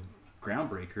it was a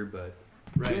groundbreaker, but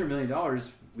 $200 million.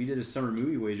 We did a summer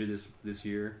movie wager this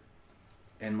year,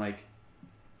 and like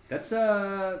that's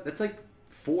like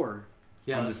 4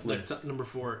 on this list. That's number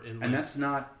 4 in, like, and that's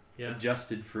not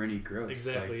adjusted for any gross.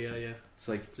 Exactly. Like, it's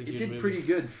like it's a it huge did movie. pretty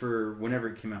good for whenever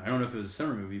it came out. I don't know if it was a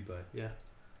summer movie, but yeah.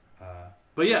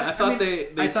 But yeah, I thought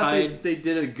they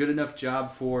did a good enough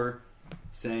job for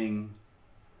saying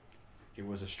it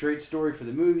was a straight story for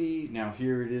the movie. Now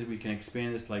here it is. We can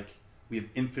expand this. Like, we have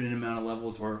infinite amount of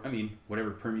levels, or I mean,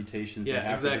 whatever permutations they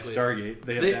have for the Stargate.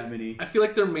 They have that many. I feel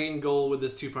like their main goal with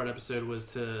this 2-part episode was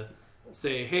to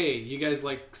say, "Hey, you guys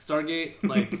like Stargate?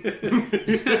 Like,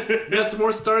 got some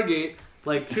more Stargate.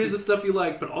 Like, here's the stuff you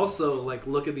like, but also like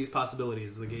look at these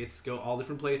possibilities. The gates go all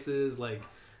different places. Like,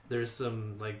 there's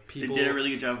some like people." They did a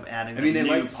really good job of adding. I mean, they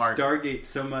liked part. Stargate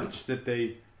so much that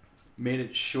they made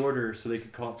it shorter so they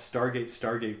could call it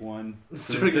Stargate 1.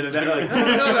 So instead of that, they're like, I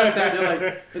don't know about that.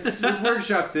 They're like, let's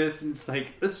workshop this, and it's like,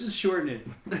 let's just shorten it.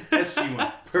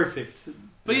 SG-1, perfect.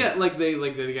 But yeah, like they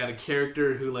got a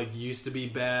character who like used to be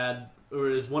bad,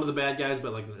 or is one of the bad guys,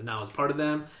 but like now is part of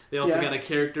them. They also got a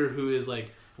character who is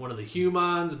like one of the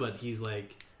humans, but he's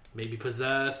like maybe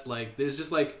possessed. Like, there's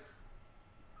just like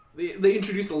they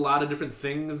introduce a lot of different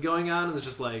things going on, and it's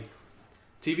just like,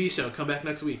 TV show, come back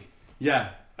next week.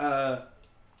 Yeah. A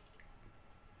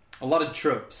lot of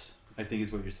tropes, I think,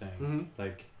 is what you're saying. Mm-hmm.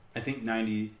 Like, I think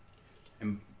 90,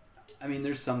 and I mean,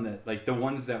 there's some that, like, the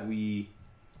ones that we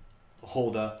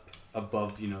hold up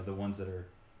above, you know, the ones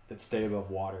that stay above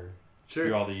water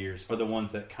through all the years, are the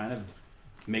ones that kind of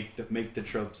make the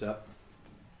tropes up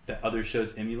that other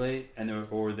shows emulate,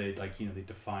 or they, like, you know, they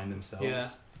define themselves. Yeah,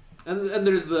 and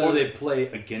there's or they play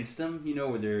against them, you know,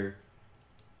 where they're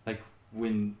like,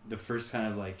 when the first kind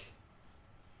of like.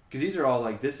 Because these are all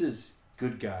like, this is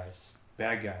good guys,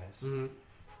 bad guys. Mm-hmm.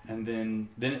 And then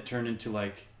it turned into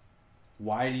like,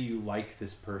 why do you like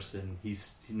this person?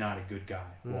 He's not a good guy.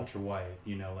 Mm-hmm. Walter White,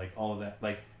 you know, like all of that.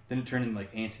 Like, then it turned into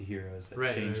like anti-heroes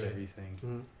that changed everything.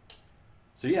 Mm-hmm.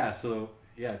 So yeah,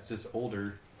 it's just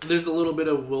older. There's a little bit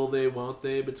of will they, won't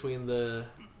they between the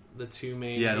two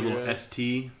main heroes. The little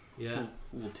ST. Yeah.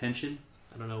 Little tension.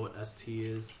 I don't know what ST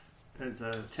is. It's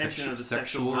a tension of the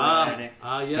sexual variety.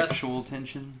 Yes. Sexual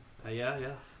tension.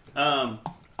 Yeah.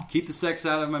 Keep the sex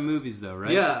out of my movies, though,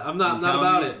 right? Yeah, I'm not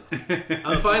about it.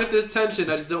 I'm fine if there's tension.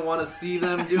 I just don't want to see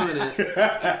them doing it.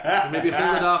 Maybe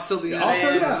hold it off till the end.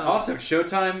 Also,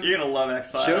 Showtime. You're gonna love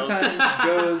X-Files. Showtime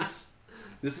goes.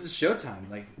 This is Showtime.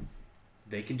 Like,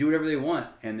 they can do whatever they want,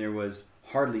 and there was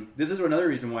hardly. This is another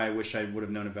reason why I wish I would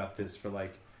have known about this. For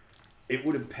like, it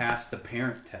would have passed the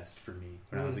parent test for me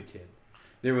when I was a kid.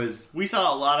 We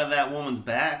saw a lot of that woman's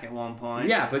back at one point.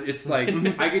 Yeah, but it's like,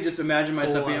 I could just imagine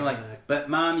myself being like,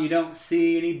 but Mom, you don't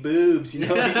see any boobs, you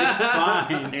know, like, it's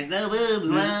fine. There's no boobs,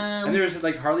 Mom. And there's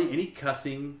like hardly any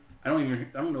cussing. I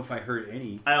don't know if I heard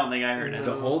any. I don't think I heard it.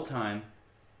 The wole time.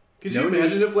 Could you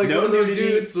imagine if like one of those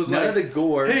dudes was none like, of the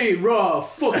gore. "Hey, Raw,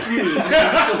 fuck you."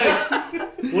 Like,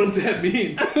 what does that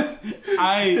mean?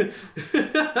 I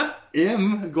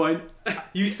am going.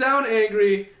 You sound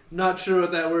angry. Not sure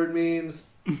what that word means.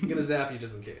 I'm gonna zap you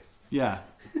just in case. Yeah.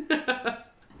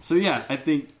 So yeah, I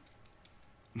think.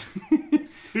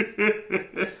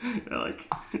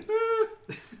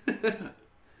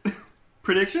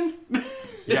 Predictions?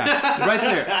 Yeah, right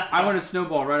there. I want to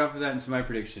snowball right off of that into my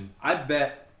prediction. I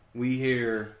bet we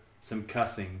hear some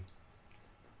cussing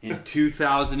in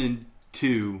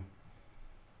 2002.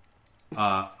 In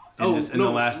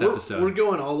the last episode. We're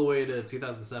going all the way to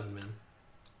 2007, man.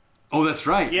 Oh, that's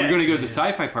right. Yeah. We're going to go to the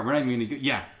sci-fi part. We're not even going to go...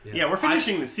 Yeah, we're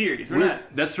finishing the series. We're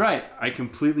not... That's right. I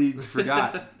completely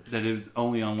forgot that it was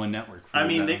only on one network. I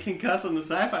mean, they can cuss on the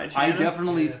sci-fi channel.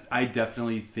 I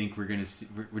definitely think we're going to see...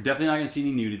 We're definitely not going to see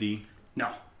any nudity.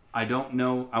 No. I don't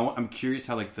know. I'm curious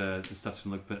how like the stuff's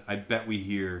going to look, but I bet we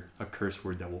hear a curse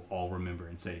word that we'll all remember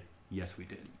and say, yes, we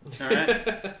did. All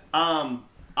right.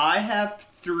 I have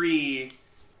 3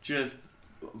 just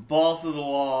balls to the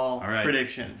wall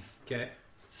predictions. Okay.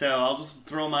 So I'll just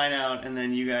throw mine out, and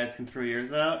then you guys can throw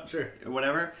yours out. Sure. Or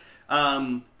whatever.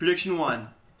 Prediction 1.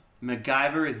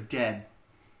 MacGyver is dead.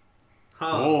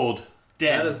 Huh. Bold.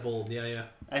 Dead. That is bold. Yeah.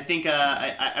 I think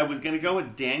I was going to go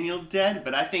with Daniel's dead,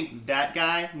 but I think that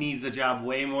guy needs a job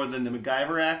way more than the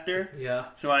MacGyver actor. Yeah.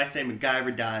 So I say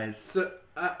MacGyver dies. So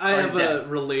I have a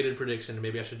related prediction.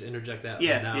 Maybe I should interject that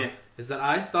now. Yeah. Is that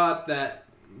I thought that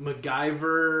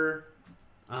MacGyver,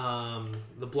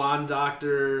 the blonde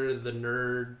doctor, the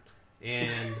nerd,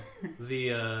 and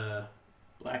the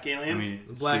Black alien?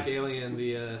 black alien,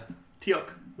 the... Teal'c.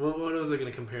 What was I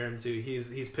going to compare him to?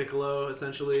 He's Piccolo,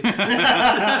 essentially.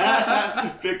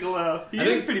 Piccolo. He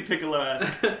is pretty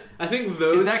Piccolo-esque. I think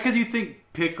those... Is that because you think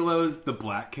Piccolo's the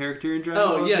black character in Dragon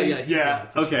Ball Z? Yeah.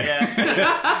 Okay.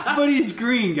 Yeah. But he's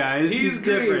green, guys. He's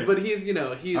green, different. but he's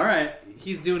all right.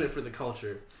 He's doing it for the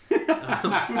culture. All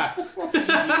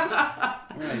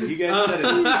right, you guys said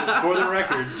it. For the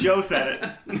record, Joe said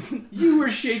it. you were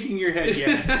shaking your head.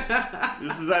 Yes.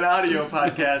 This is an audio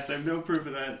podcast. I have no proof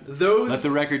of that. Let the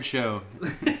record show.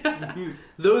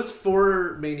 Those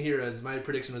 4 main heroes, my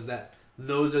prediction was that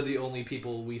those are the only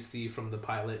people we see from the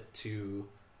pilot to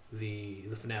the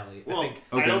finale. Well, I think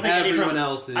I don't think everyone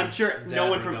else is. I'm sure no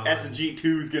one from gone.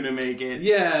 SG-2 is going to make it.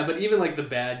 Yeah, but even like the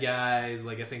bad guys,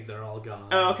 like I think they're all gone.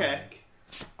 Oh, okay.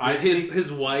 Like, his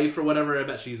wife or whatever, I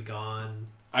bet she's gone.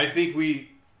 I think we.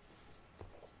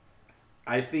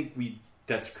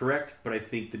 That's correct, but I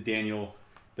think the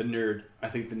nerd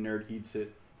eats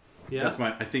it. Yeah, That's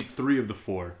I think 3 of the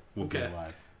 4 will be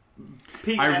alive.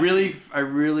 I really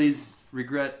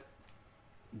regret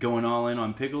going all in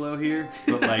on Piccolo here,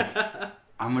 but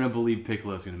I'm gonna believe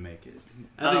Piccolo's gonna make it.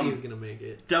 I think he's gonna make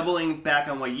it. Doubling back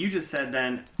on what you just said,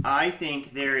 then I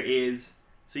think there is.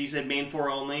 So you said main 4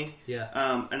 only. Yeah.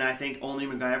 And I think only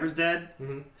MacGyver's dead.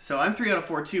 Mm-hmm. So I'm 3 out of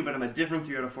 4 too, but I'm a different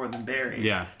 3 out of 4 than Barry.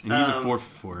 Yeah, and he's a 4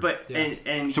 for 4. But yeah.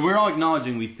 and so we're all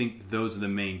acknowledging we think those are the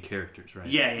main characters, right?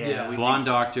 Yeah. Blonde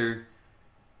Doctor,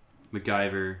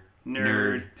 MacGyver,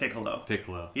 Nerd, Piccolo.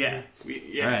 Yeah. All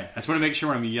right. I just want to make sure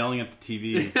when I'm yelling at the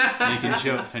TV, making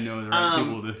jokes, I know the right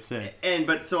people to say.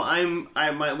 But so one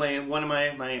of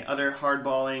my other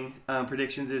hardballing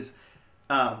predictions is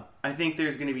I think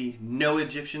there's going to be no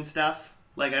Egyptian stuff.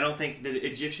 Like I don't think the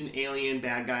Egyptian alien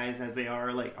bad guys as they are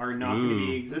are not going to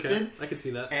be existed. Okay. I can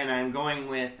see that. And I'm going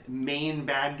with main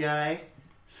bad guy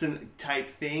type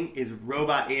thing is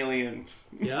robot aliens.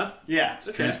 Yeah. Yeah.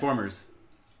 Okay. Transformers.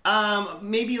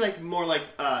 Maybe more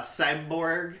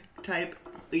cyborg type,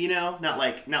 not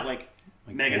like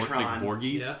Megatron, like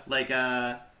Borgies.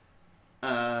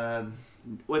 Yeah.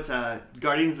 What's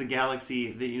Guardians of the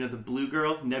Galaxy? The blue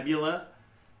girl Nebula.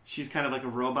 She's kind of like a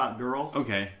robot girl.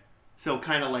 Okay. So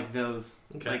kind of like those,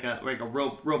 like a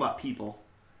robot people.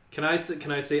 Can I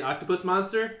say octopus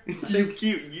monster? You're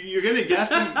gonna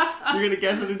guess it. You're gonna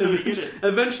guess it until you get it.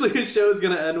 Eventually, his show is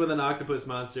gonna end with an octopus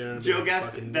monster. And Joe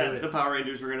guessed that the Power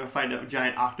Rangers were gonna find a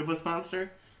giant octopus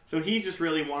monster. So he just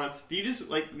really wants. Do you just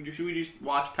should we just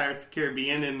watch Pirates of the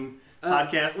Caribbean and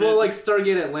podcast it? Well, like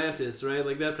Stargate Atlantis, right?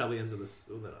 Like that probably ends with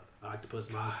an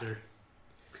octopus monster.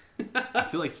 I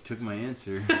feel like you took my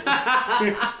answer.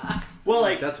 Well,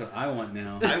 that's what I want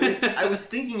now. I was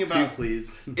thinking about. 2,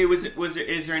 please.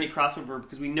 Is there any crossover?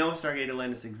 Because we know Stargate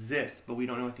Atlantis exists, but we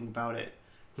don't know anything about it.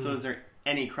 So is there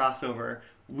any crossover?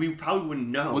 We probably wouldn't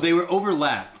know. Well, they were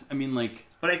overlapped.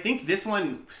 But I think this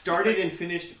one started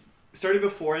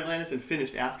before Atlantis and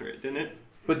finished after it, didn't it?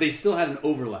 But they still had an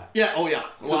overlap. Yeah. Oh yeah.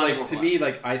 So to me,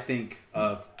 I think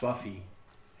of Buffy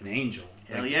and Angel.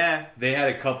 Hell yeah! They had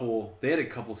a couple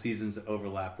seasons of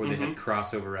overlap where they had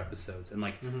crossover episodes, and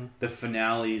the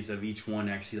finales of each one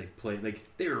actually played.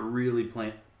 They were really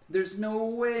playing. There's no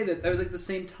way that was the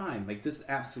same time. This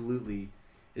absolutely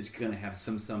is going to have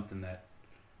something that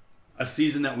a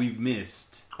season that we've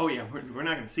missed. Oh yeah, we're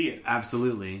not going to see it.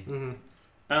 Absolutely. Mm-hmm.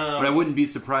 But I wouldn't be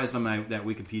surprised on that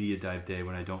Wikipedia dive day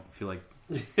when I don't feel like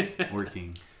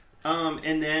working.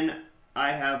 And then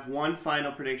I have one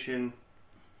final prediction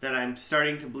that I'm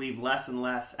starting to believe less and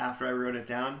less after I wrote it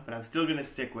down, but I'm still going to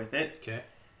stick with it. Okay.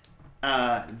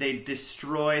 They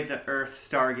destroy the Earth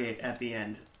Stargate at the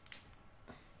end.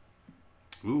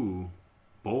 Ooh,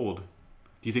 bold.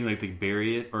 Do you think they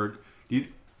bury it, or do you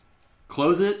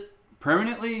close it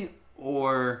permanently,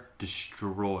 or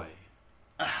destroy?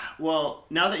 Well,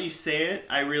 now that you say it,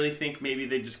 I really think maybe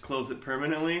they just close it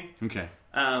permanently. Okay.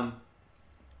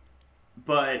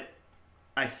 But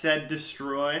I said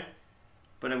destroy.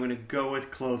 But I'm going to go with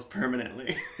close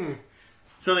permanently.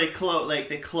 So they close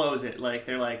it.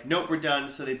 They're like, nope, we're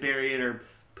done. So they bury it or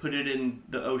put it in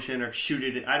the ocean or shoot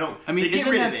it. They get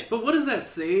rid of it. But what does that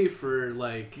say for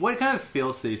What kind of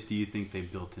fail-safes do you think they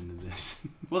built into this?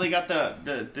 Well, they got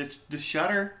the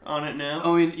shutter on it now.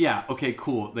 Oh, yeah. Okay,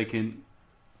 cool. They can.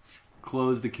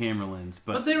 close the camera lens.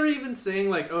 But they were even saying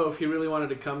like, oh, if he really wanted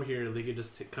to come here, they could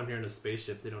just come here in a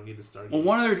spaceship. They don't need the Stargate. Well,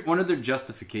 one of their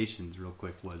justifications, real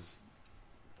quick, was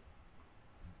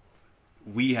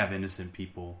we have innocent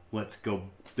people. Let's go.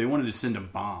 They wanted to send a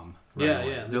bomb. Right away.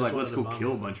 Yeah. They're like, let's go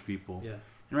kill a bunch of people. Yeah.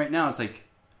 And right now, it's like,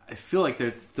 I feel like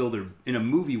they're still their in a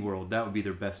movie world. That would be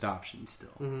their best option still.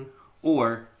 Mm-hmm.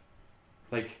 Or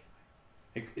like,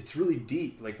 it's really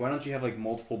deep. Like, why don't you have like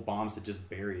multiple bombs that just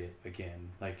bury it again?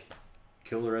 Like,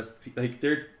 kill the rest of the people. Like,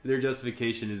 their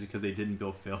justification is because they didn't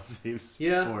build fail-safes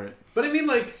for it. But I mean,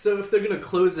 like, so if they're going to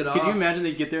close it off... Could you imagine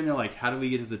they get there and they're like, how do we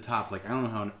get to the top? Like, I don't know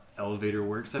how an elevator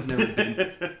works. I've never been...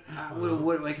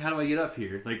 like, how do I get up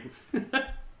here? Like...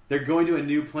 They're going to a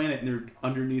new planet and they're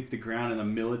underneath the ground in a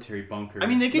military bunker. I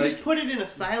mean, they could just put it in a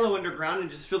silo underground and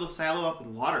just fill the silo up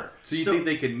with water. So you think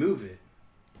they could move it?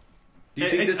 Do you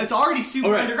think it's already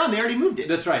super underground. They already moved it.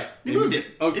 That's right. They moved it.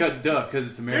 Oh, duh, because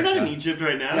it's America. They're not in Egypt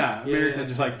right now. Yeah,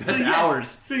 Americans are like, that's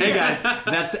ours. Hey, guys,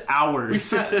 that's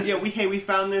ours. We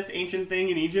found this ancient thing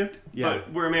in Egypt,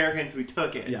 but we're Americans, we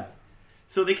took it. Yeah.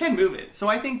 So they can move it. So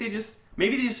I think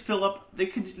maybe they just fill up, they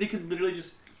could literally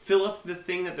just fill up the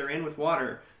thing that they're in with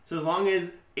water. So as long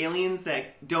as aliens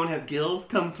that don't have gills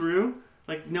come through,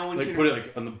 like no one can... put it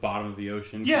like on the bottom of the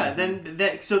ocean. Yeah, then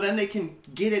they can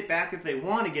get it back if they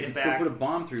want to get it back. Still put a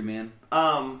bomb through, man.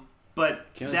 But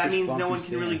that means no one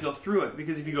can really go through it,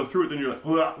 because if you go through it, then you're like,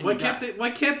 why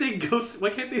can't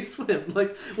they swim?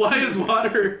 Like, why is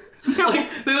water?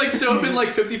 They show up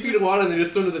in 50 feet of water and they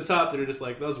just swim to the top. They're just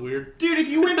like, that was weird, dude. If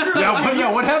you went through,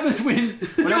 what happens when?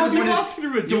 If you walked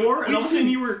through a door and all of a sudden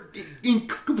you were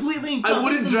completely? I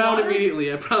wouldn't drown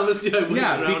immediately. I promise you, I wouldn't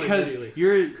drown immediately. because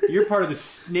you're part of the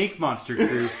snake monster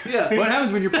crew. Yeah. What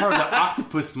happens when you're part of the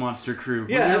octopus monster crew?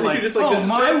 Yeah, you're like, just like, this is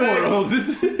my perfect. world.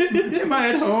 This is, am I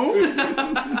at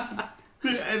home?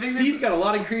 I think Sea's got a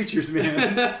lot of creatures,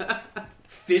 man.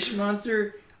 Fish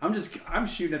monster. I'm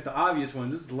shooting at the obvious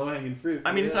ones. This is low hanging fruit.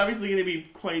 I mean, it's obviously going to be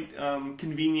quite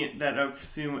convenient that I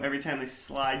assume every time they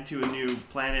slide to a new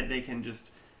planet, they can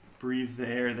just breathe the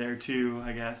air there too,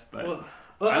 I guess. But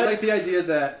I like the idea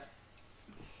that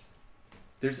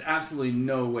there's absolutely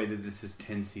no way that this is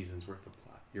 10 seasons worth of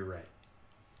plot. You're right.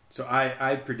 So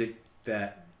I predict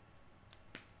that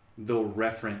they'll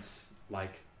reference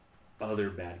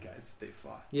other bad guys that they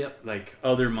fought. Yep. Like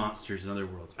other monsters in other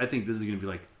worlds. I think this is going to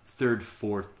be third,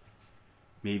 fourth,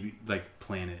 maybe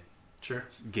planet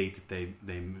gate that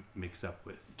they mix up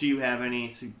with. Do you have any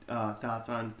thoughts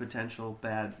on potential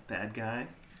bad guy?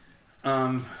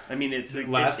 I mean, it's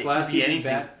last season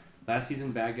anything. Last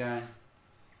season bad guy.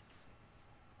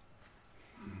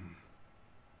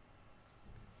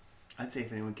 I'd say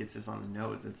if anyone gets this on the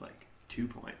nose, it's 2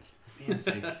 points. Man, it's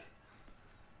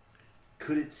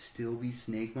could it still be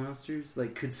snake monsters?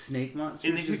 Could snake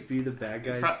monsters just be the bad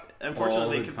guys?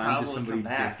 Unfortunately, they could probably to somebody come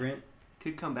back. different?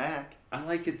 Could come back. I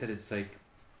like it that it's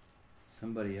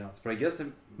somebody else, but I guess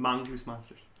Mongoose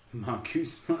monsters.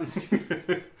 Mongoose monsters.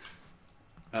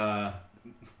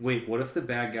 Wait, what if the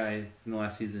bad guy in the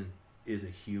last season is a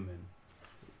human?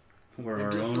 We're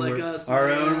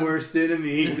our own worst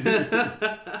enemy.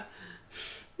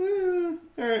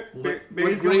 All right.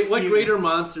 What greater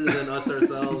monster than us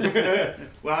ourselves?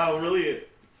 Wow, really.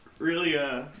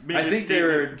 I think they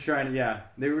were trying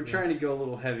to go a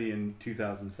little heavy in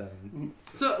 2007.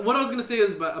 So what I was gonna say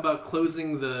is about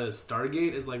closing the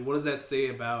Stargate is what does that say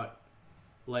about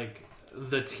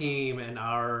the team and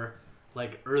our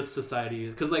Earth society?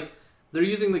 Because they're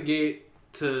using the gate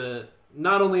to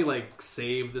not only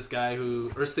save this guy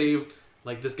or save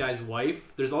this guy's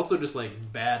wife. There's also just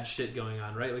bad shit going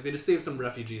on, right? They just saved some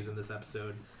refugees in this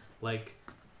episode.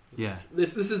 Yeah,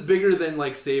 this is bigger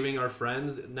than saving our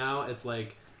friends. Now it's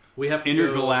we have to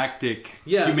intergalactic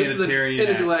humanitarian this is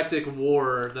an intergalactic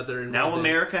war that they're involved now.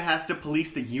 America has to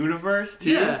police the universe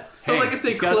too. Yeah, so if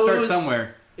they gotta start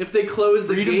somewhere. If they close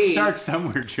the freedom gate, starts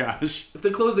somewhere, Josh. If they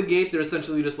close the gate, they're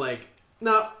essentially just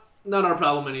no, not our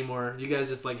problem anymore. You guys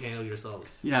just handle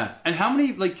yourselves. Yeah, and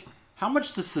how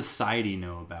much does society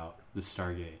know about the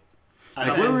Stargate?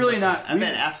 We're really not. I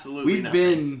bet absolutely. We've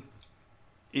been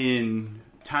in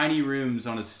tiny rooms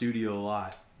on a studio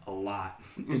a lot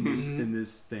in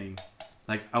this thing.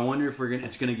 I wonder if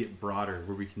it's gonna get broader,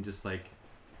 where we can just go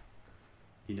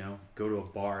to a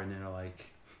bar and then are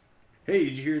hey,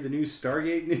 did you hear the new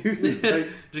Stargate news?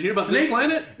 Did you hear about this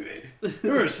planet?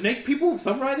 There were snake people.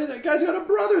 That guy's got a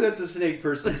brother that's a snake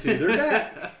person too. They're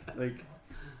back.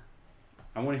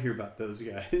 I want to hear about those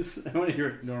guys. I want to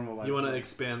hear normal life. You want to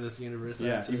expand this universe?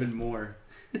 Yeah, even more.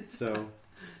 So,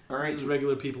 all right, just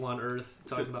regular people on Earth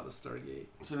talking about the Stargate.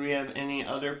 So, do we have any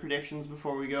other predictions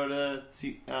before we go to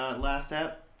last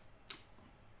ep?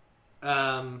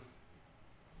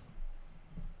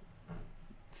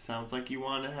 Sounds like you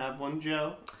want to have one,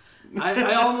 Joe.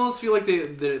 I almost feel like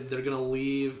they're gonna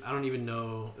leave. I don't even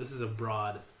know. This is a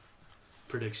broad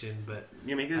prediction, but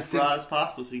you make it as broad as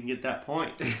possible so you can get that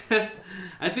point.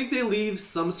 I think they leave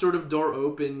some sort of door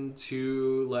open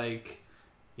to, like,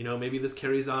 you know, maybe this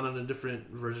carries on a different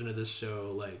version of this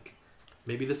show. Like,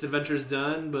 maybe this adventure's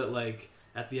done, but like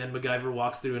at the end, MacGyver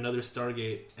walks through another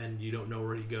Stargate, and you don't know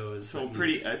where he goes. So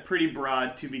a pretty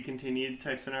broad to be continued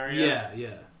type scenario.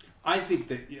 Yeah. I think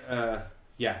that.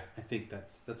 I think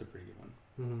that's a pretty good one.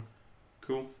 Mm-hmm.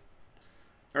 Cool.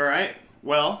 All right.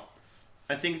 Well,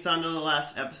 I think it's on to the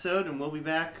last episode, and we'll be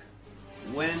back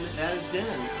when that is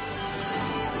done.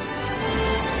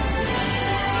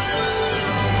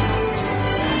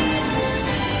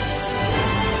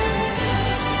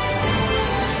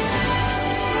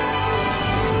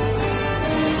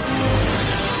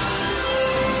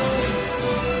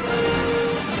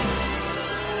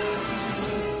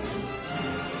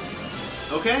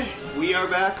 Okay, we are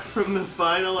back from the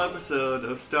final episode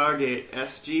of Stargate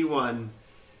SG-1.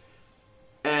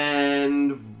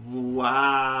 And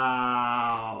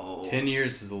wow. 10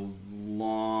 years is a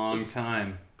long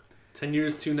time. 10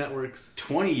 years, 2 networks.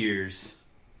 20 years.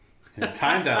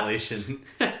 Time dilation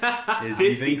is 50,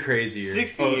 even crazier.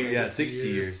 60 years. Yeah, 60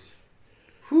 years.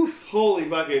 Whew. Holy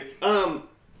buckets. I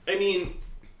mean,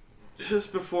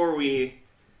 just before we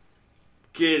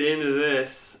get into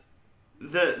this,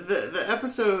 the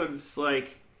episodes,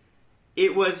 like,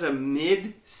 it was a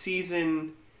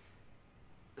mid-season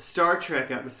Star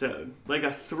Trek episode, like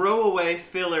a throwaway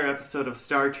filler episode of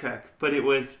Star Trek, but it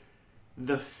was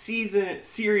the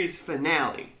series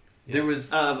finale. There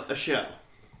was of a show.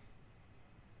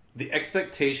 The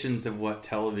expectations of what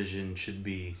television should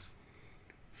be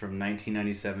from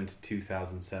 1997 to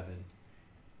 2007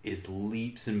 is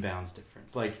leaps and bounds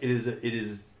difference. Like, it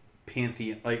is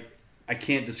pantheon. Like, I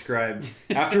can't describe.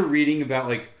 After reading about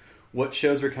like what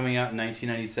shows were coming out in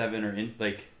 1997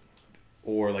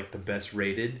 or the best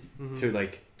rated, to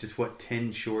like just what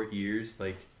 10 short years,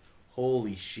 like,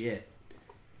 holy shit.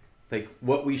 Like,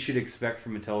 what we should expect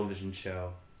from a television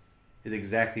show is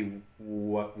exactly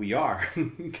what we are,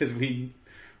 because we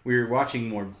were watching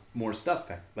more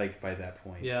stuff by that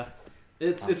point. Yeah.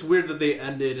 It's weird that they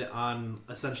ended on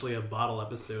essentially a bottle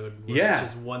episode where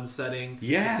it's just one setting,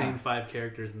 the same 5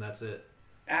 characters, and that's it.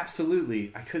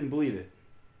 Absolutely. I couldn't believe it.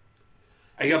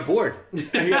 I got bored.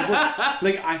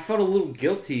 Like, I felt a little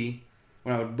guilty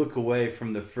when I would look away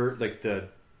from the the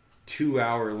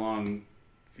 2-hour long,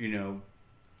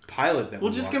 pilot that we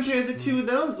watched. Just compare the two of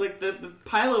those. Like, the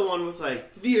pilot one was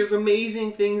like, there's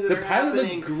amazing things that are happening. The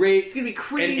pilot looked great. It's going to be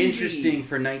crazy. And interesting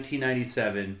for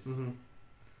 1997. Mm-hmm.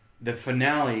 The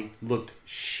finale looked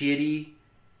shitty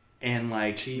and,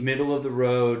 like, cheap, middle of the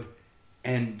road,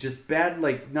 and just bad,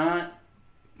 like, not,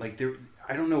 like, there,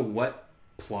 I don't know what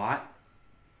plot.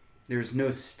 There's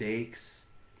no stakes.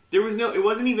 There was no, it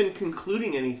wasn't even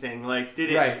concluding anything. Like,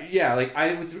 did it? Right, yeah, like,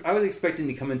 I was expecting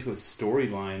to come into a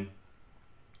storyline.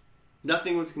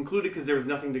 Nothing was concluded because there was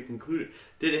nothing to conclude it.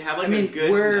 Did it have, like, a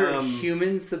good... were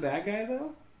humans the bad guy,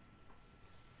 though?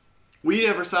 We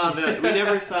never saw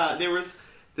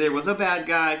there was a bad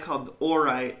guy called the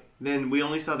Orite. Then we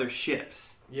only saw their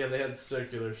ships. Yeah, they had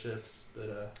circular ships,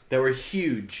 but they were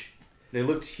huge. They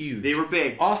looked huge. They were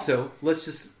big. Also, let's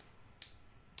just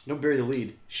don't bury the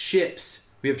lead. Ships.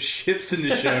 We have ships in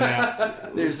the show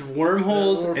now. There's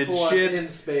wormholes and ships in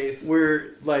space.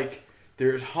 Where, like,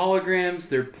 there's holograms.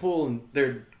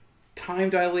 They're time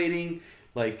dilating.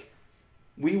 Like,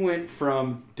 we went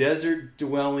from desert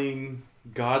dwelling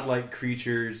godlike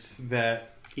creatures that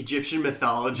Egyptian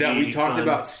mythology that we talked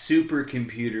about,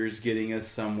 supercomputers getting us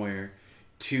somewhere,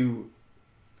 to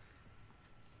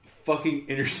fucking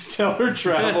interstellar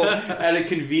travel at a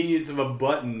convenience of a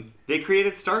button. They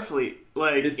created Starfleet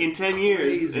in 10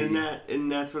 years,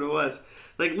 and that's what it was.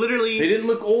 Like, literally, they didn't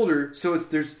look older, so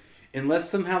there's unless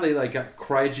somehow they like got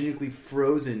cryogenically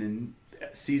frozen in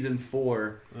season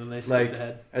 4. And they stepped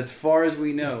ahead. As far as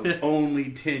we know, only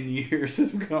 10 years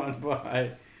have gone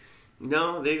by.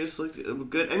 No, they just looked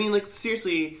good. I mean, like,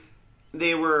 seriously,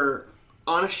 they were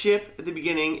on a ship at the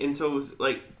beginning, and so it was,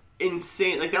 like,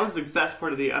 insane. Like, that was the best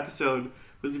part of the episode,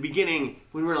 was the beginning,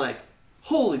 when we were like,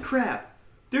 holy crap,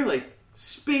 they're, like,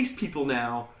 space people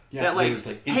now that, like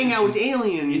hang out with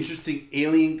aliens. Interesting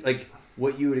alien, like,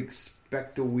 what you would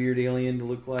expect a weird alien to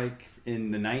look like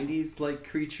in the 90s, like,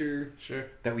 creature. Sure.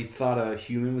 That we thought a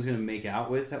human was going to make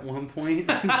out with at one point.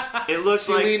 It looked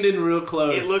she leaned in real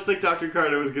close. It looked like Dr.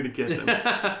 Carter was going to kiss him.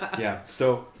 Yeah.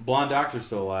 So, blonde doctor's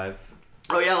still alive.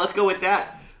 Oh, yeah, let's go with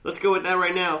that. Let's go with that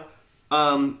right now.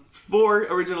 4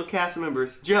 original cast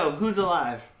members. Joe, who's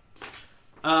alive?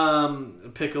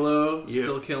 Piccolo,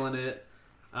 still killing it.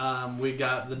 We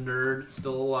got the nerd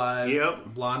still alive. Yep.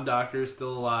 Blonde Doctor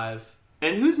still alive.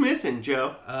 And who's missing,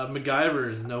 Joe?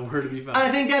 MacGyver is nowhere to be found. I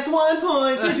think that's 1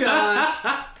 point for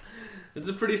Josh. It's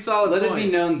a pretty solid Let point. it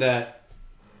be known that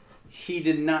he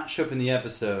did not show up in the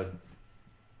episode.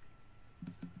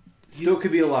 Still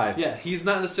could be alive. Yeah, he's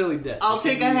not necessarily dead. I'll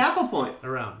take a half a point.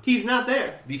 Around. He's not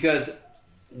there. Because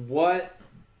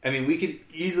we could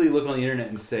easily look on the internet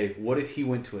and say, what if he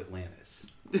went to Atlantis?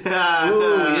 Ooh,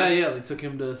 yeah. They took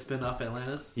him to spin off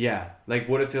Atlantis. Yeah. Like,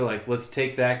 what if they're like, let's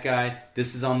take that guy.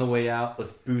 This is on the way out.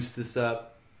 Let's boost this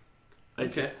up.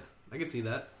 Okay. I can see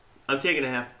that. I'm taking a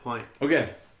half a point.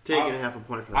 Okay. Taking a half a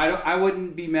point for that. I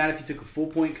wouldn't be mad if he took a full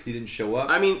point because he didn't show up.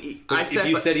 I mean, if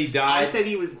you said he died. I said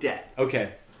he was dead.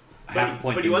 Okay. Half a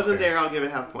point. But he wasn't there. I'll give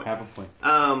it half a point. Half a point.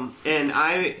 And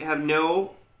I have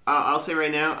no. I'll say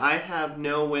right now, I have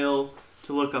no will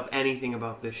to look up anything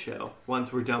about this show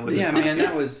once we're done with it. Yeah, man,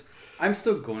 that was. I'm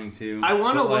still going to. I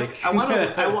want to look. I want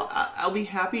to. I'll be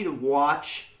happy to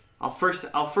watch. I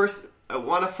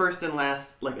want to first and last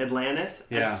like Atlantis.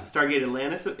 Yeah. Stargate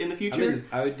Atlantis in the future.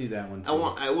 I would do that one too.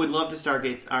 I would love to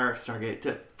Stargate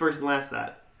to first and last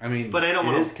that. I mean, but I don't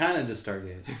want to. It is kind of just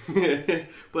Stargate.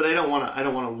 But I don't want to. I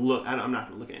don't want to look. I'm not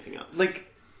going to look anything up.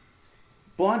 Like,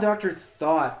 Blonde Doctor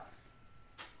thought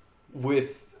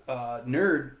with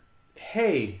Nerd,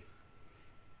 hey,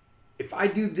 if I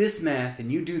do this math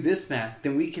and you do this math,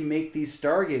 then we can make these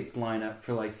Stargates line up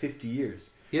for like 50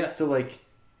 years. Yeah. So like,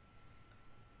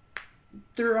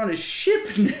 they're on a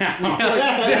ship now.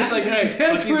 That's like, hey,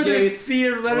 that's where they see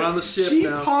her. We're on the ship she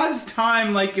now. paused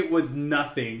time like it was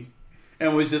nothing,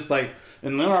 and was just like,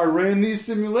 and then I ran these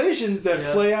simulations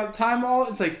that play out time all.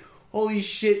 It's like, holy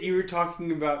shit, you were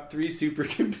talking about 3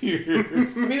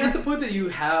 supercomputers. I mean, at the point that you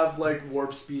have like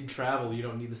warp speed travel, you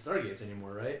don't need the Stargates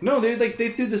anymore, right? No, they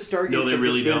threw the Stargates. No, they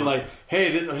really don't. Like,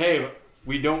 hey,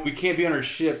 we can't be on our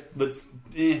ship. Let's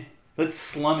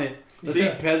slum it. Let's be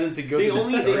peasants and go to the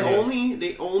Stargate.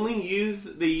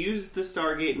 They used the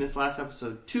Stargate in this last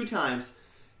episode 2 times.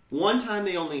 One time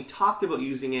they only talked about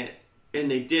using it,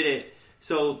 and they did it.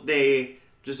 So they,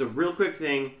 just a real quick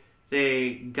thing,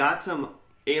 they got some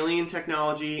alien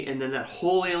technology, and then that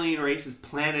whole alien race's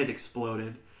planet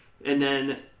exploded. And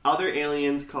then other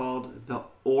aliens called the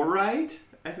Orite,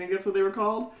 I think that's what they were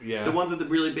called. Yeah. The ones with the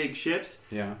really big ships.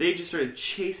 Yeah. They just started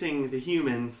chasing the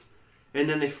humans, and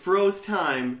then they froze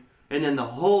time, and then the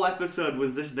whole episode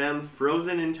was just them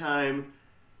frozen in time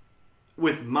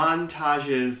with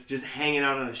montages just hanging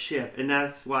out on a ship. And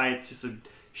that's why it's just a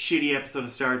shitty episode of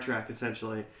Star Trek,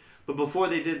 essentially. But before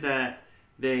they did that,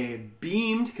 they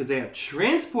beamed, because they have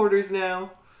transporters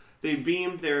now, they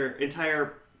beamed their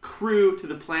entire crew to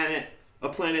the planet, a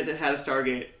planet that had a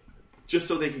Stargate, just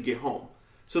so they could get home.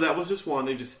 So that was just one.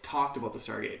 They just talked about the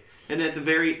Stargate. And at the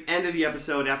very end of the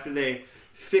episode, after they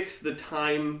fixed the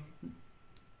time,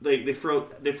 they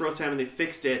froze time and they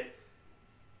fixed it,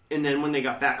 and then when they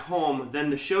got back home,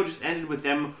 then the show just ended with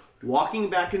them walking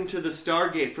back into the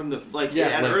Stargate from the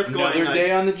Earth, going another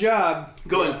day on the job,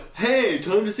 going, "Hey,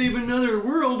 time to save another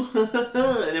world," and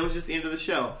that was just the end of the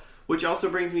show. Which also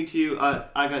brings me to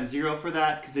I got 0 for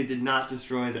that because they did not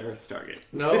destroy the Earth Stargate.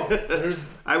 No,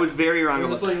 I was very wrong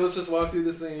about that. Let's just walk through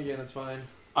this thing again. It's fine.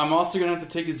 I'm also gonna have to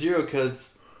take a 0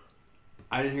 because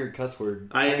I didn't hear a cuss word.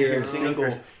 I didn't hear a single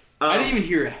curse. I didn't even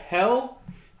hear hell.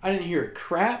 I didn't hear a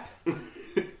crap.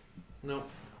 No.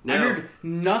 I heard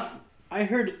nothing. I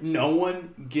heard no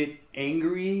one get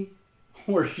angry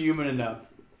or human enough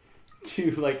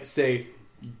to like say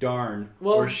darn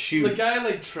or shoot. The guy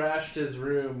like trashed his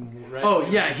room, right? Oh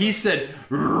yeah, he said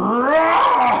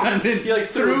 "Raw!" and then he like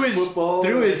threw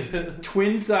his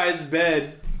twin-size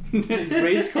bed, his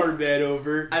race car bed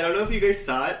over. I don't know if you guys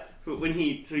saw it, but when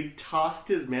he tossed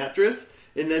his mattress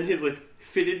and then his like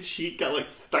fitted sheet got like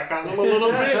stuck on him a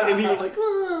little bit, and he was like,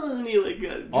 "Whoa," and he like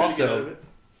got also, to get out of it.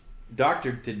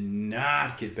 Doctor did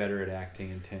not get better at acting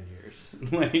in 10 years.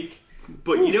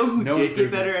 But you know who did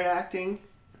get better at acting?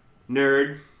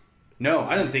 Nerd. No,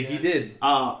 I don't think he did.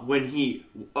 When he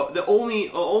the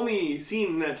only scene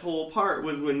in that whole part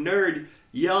was when Nerd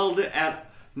yelled at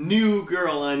new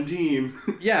girl on team.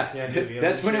 Yeah,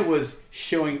 that's when it was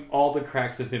showing all the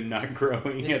cracks of him not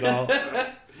growing at all.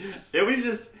 It was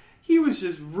just he was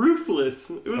just ruthless.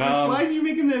 It was like, why did you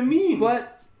make him that mean?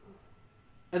 But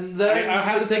and then I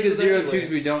have to take a 0 too because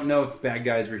we don't know if bad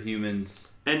guys were humans.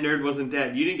 And Nerd wasn't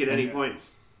dead. You didn't get any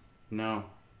points. No.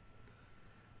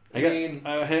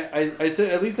 I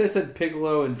said at least I said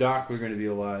Piccolo and Doc were going to be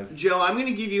alive. Joe, I'm going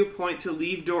to give you a point to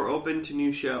leave door open to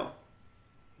new show.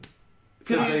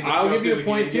 I'll give you a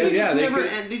point too. Yeah,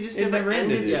 they just never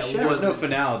ended the show. There was no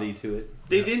finality to it.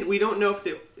 They didn't. We don't know if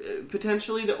they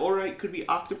potentially the Orite could be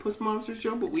octopus monsters,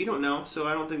 Joe, but we don't know. So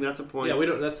I don't think that's a point. Yeah, we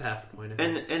don't. That's half a point.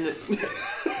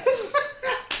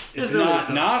 It's not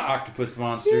octopus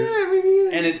monsters,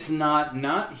 and it's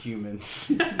not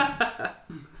humans.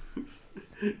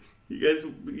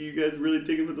 You guys really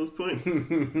taking for those points.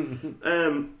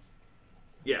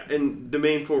 Yeah, and the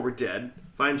main four were dead.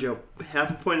 Fine, Joe. Half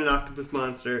a point an octopus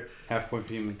monster. Half point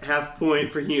for human. Half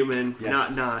point for human.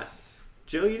 Yes. Not.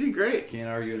 Joe, you did great. Can't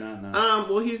argue not.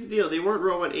 Well, here's the deal. They weren't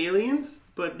robot aliens,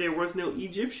 but there was no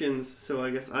Egyptians, so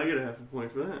I guess I get a half a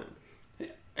point for that.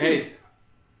 Hey,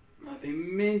 they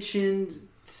mentioned...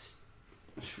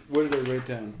 What did I write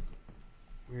down?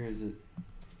 Where is it?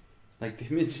 Like, they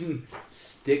mentioned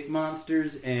stick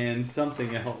monsters and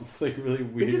something else. Like, really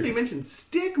weird. When did they mention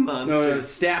stick monsters? No,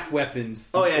 staff weapons.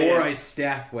 Oh, yeah. Or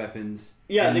staff weapons.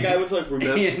 Yeah, and the guy was like,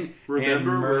 remember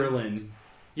Merlin.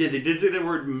 Yeah, they did say the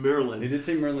word Merlin. They did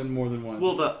say Merlin more than once.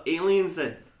 Well, the aliens,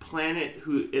 that planet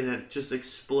it had just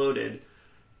exploded,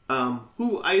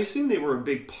 who I assume they were a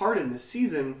big part in this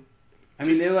season. I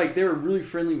mean, they were really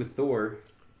friendly with Thor.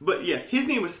 But yeah, his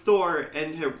name was Thor,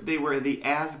 and they were the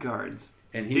Asgards.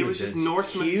 And he was just as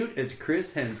Norse cute as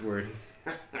Chris Hemsworth.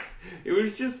 It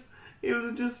was just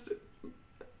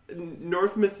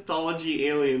Norse mythology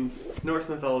aliens.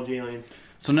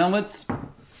 So now let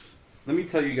me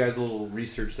tell you guys a little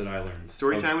research that I learned.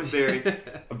 Story time with Barry.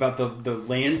 About the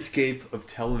landscape of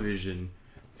television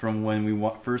from when we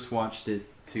first watched it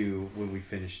to when we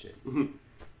finished it.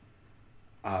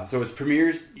 Mm-hmm. So its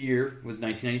premiere year was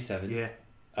 1997.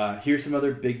 Yeah. Here's some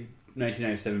other big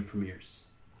 1997 premieres.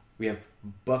 We have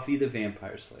Buffy the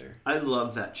Vampire Slayer. I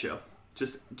love that show.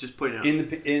 Just point it out.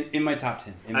 In my top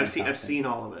 10. I've seen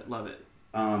all of it. Love it.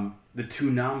 The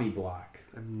Toonami block.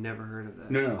 I've never heard of that.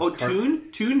 No. Oh,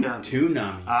 Toonami.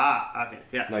 Toonami. Ah, okay,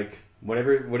 yeah. Like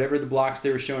whatever the blocks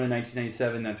they were showing in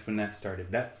 1997, that's when that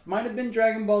started. That might have been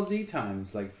Dragon Ball Z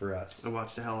times, like for us. I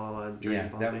watched a hell of a lot of Dragon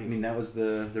Ball Z. That was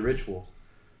the ritual.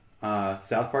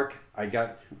 South Park. I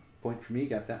got point for me.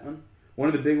 Got that one. One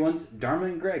of the big ones. Dharma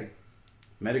and Greg.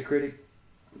 Metacritic.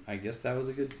 I guess that was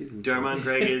a good season. Dharma and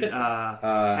Greg is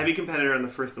heavy competitor on the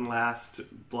first and last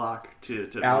block to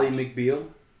Ally McBeal.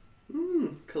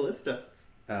 Callista.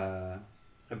 I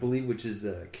believe, which is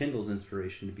Kendall's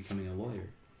inspiration to becoming a lawyer.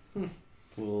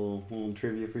 Little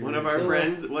trivia for you. One of our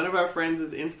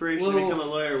friends' inspiration to become a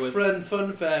lawyer was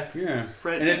fun facts. Yeah.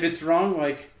 And if it's wrong,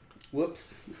 like,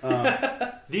 whoops.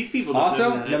 These people don't also,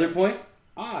 know who that another is. point,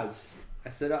 Oz. I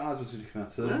said Oz was going to come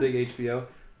out, so that's a big HBO.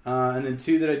 And then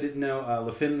two that I didn't know,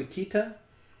 La Femme Nikita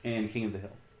and King of the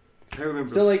Hill. I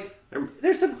remember. So, like,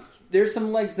 there's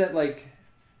some legs that, like,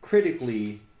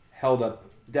 critically held up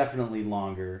definitely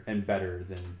longer and better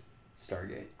than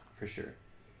Stargate, for sure.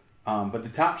 But the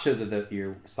top shows of that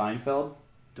year, Seinfeld.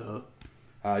 Duh.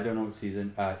 I don't know what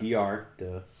season. ER.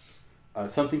 Duh.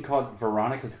 Something called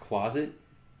Veronica's Closet.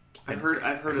 I've heard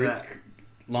of that.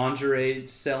 Lingerie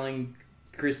selling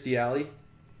Christy Alley.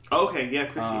 Oh, okay, yeah,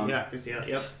 Christy.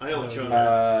 Yep, I know what show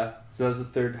that is. So that was the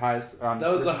third highest. That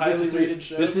was the highly rated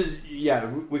show. This is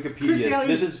Wikipedia.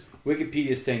 This is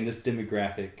Wikipedia saying this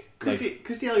demographic.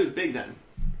 Christy Alley was big then.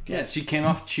 Yeah, she came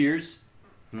off Cheers.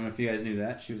 I don't know if you guys knew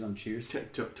that. She was on Cheers.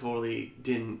 Totally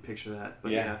didn't picture that,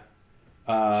 but yeah.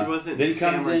 She wasn't. Then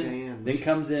Sam comes or in. Diane, Then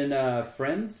comes in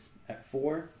Friends at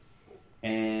 4,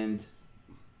 and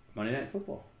Monday Night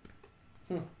Football.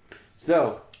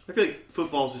 So I feel like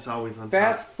football's just always on.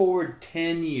 Fast top. forward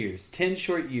 10 years, 10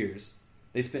 short years.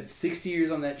 They spent 60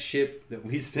 years on that ship that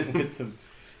we spent with them.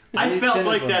 I felt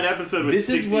like that episode was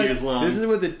 60 years long. This is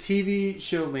what the TV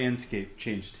show landscape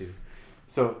changed to.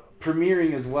 So,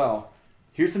 premiering as well.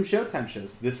 Here's some Showtime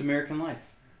shows. This American Life.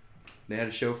 They had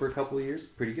a show for a couple of years.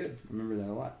 Pretty good. I remember that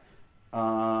a lot.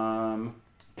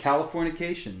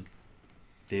 Californication.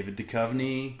 David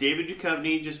Duchovny. David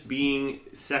Duchovny just being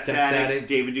sex addict. Addict.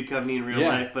 David Duchovny in real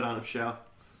life, but on a show.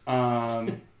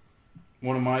 One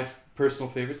of my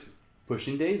personal favorites,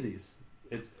 Pushing Daisies.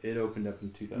 It opened up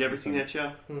in 2000. Never seen that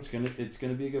show. It's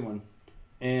gonna be a good one.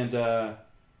 And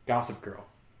Gossip Girl.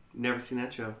 Never seen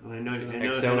that show. I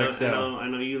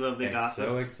know you love the gossip.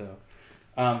 XOXO.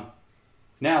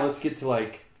 Now let's get to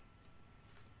like.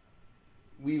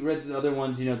 We read the other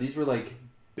ones. These were like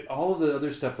all of the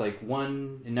other stuff. Like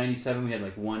in '97, we had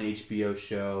like one HBO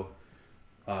show.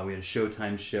 We had a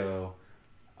Showtime show.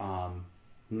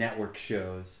 Network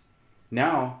shows.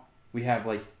 Now we have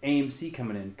like AMC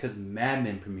coming in because Mad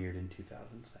Men premiered in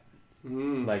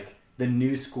 2007. Like the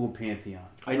new school pantheon.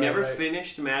 I never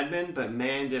finished Mad Men, but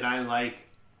man, did I like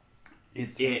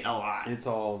It's it a lot. It's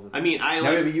all. I mean,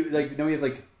 now we have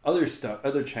like other stuff,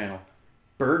 other channel,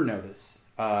 Burn Notice.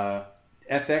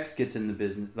 FX gets in the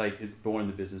business, like it's born in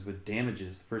the business with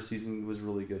Damages. The first season was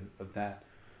really good of that.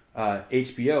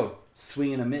 HBO,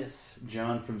 Swing and a Miss,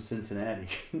 John from Cincinnati.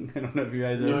 I don't know if you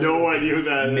guys ever... No idea who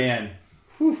that is. Man,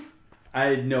 whew,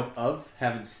 I know of,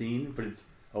 haven't seen, but it's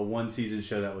a one-season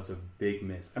show that was a big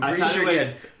miss. I'm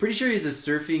pretty sure he's a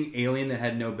surfing alien that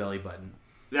had no belly button.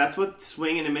 That's what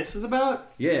Swing and a Miss is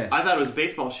about? Yeah. I thought it was a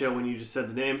baseball show when you just said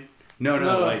the name. No,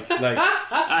 like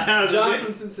John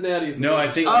from Cincinnati. No, I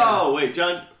think. Oh wait,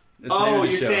 John. You're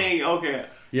saying okay.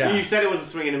 Yeah. You said it was a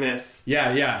Swing and a Miss.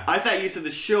 Yeah. I thought you said the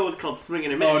show was called Swing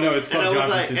and a Miss. Oh no, it's called and John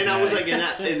I was from like, and I was like,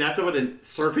 and that's about a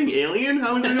surfing alien.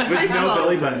 How is there no with baseball? no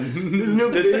belly button? There's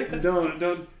no belly.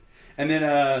 Don't. And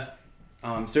then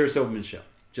Sarah Silverman's show,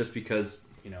 just because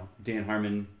Dan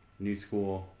Harmon, New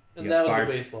School. And that was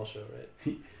the baseball show,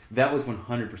 right? That was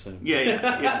 100%.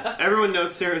 Yeah. Everyone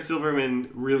knows Sarah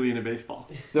Silverman really into baseball.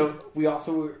 So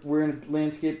we're in a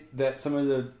landscape that some of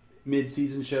the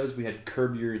mid-season shows, we had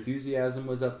Curb Your Enthusiasm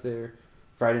was up there,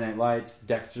 Friday Night Lights,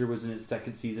 Dexter was in its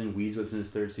second season, Weeds was in its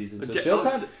third season. So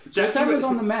Showtime was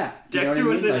on the map. Dexter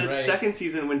was in its second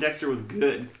season when Dexter was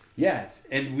good. Yeah,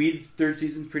 and Weeds' third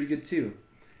season's pretty good too.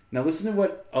 Now listen to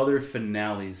what other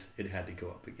finales it had to go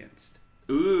up against.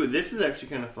 Ooh, this is actually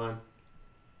kind of fun.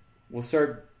 We'll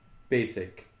start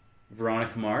basic.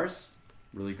 Veronica Mars,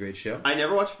 really great show. I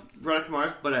never watched Veronica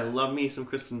Mars, but I love me some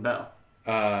Kristen Bell.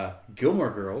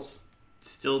 Gilmore Girls.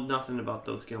 Still nothing about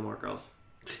those Gilmore Girls.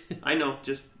 I know,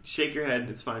 just shake your head.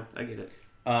 It's fine. I get it.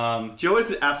 Joe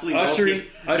has absolutely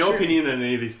no opinion on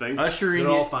any of these things. They're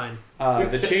all fine.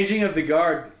 The changing of the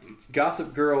guard.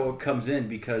 Gossip Girl comes in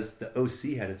because the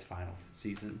OC had its final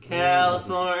season.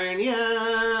 California.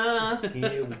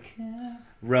 Here we come.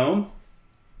 Rome.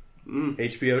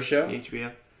 HBO show.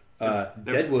 HBO.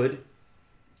 Deadwood.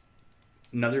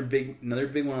 Another big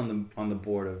one on the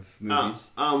board of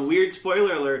movies. Weird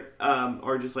spoiler alert,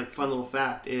 or just like fun little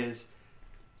fact is,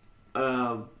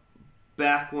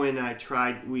 back when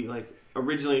we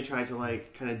originally tried to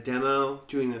like kind of demo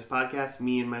doing this podcast,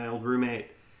 me and my old roommate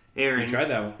Aaron. You tried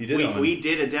that one. You did that one. We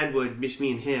did a Deadwood,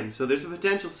 me and him. So there's a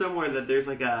potential somewhere that there's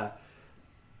like a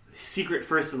secret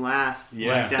first and last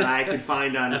that I could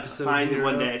find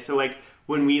one day. So like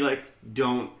when we like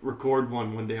don't record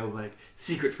one day, I'll be like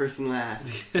secret first and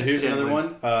last. So here's another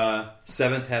one.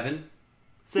 Seventh Heaven.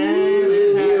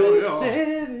 Seventh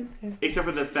Heaven. Except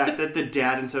for the fact that the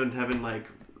dad in Seventh Heaven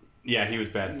he was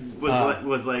bad.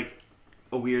 Was like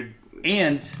a weird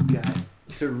and guy.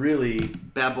 To really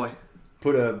bad boy.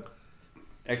 Put a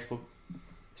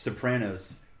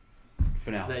Sopranos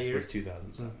finale was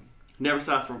 2007. Never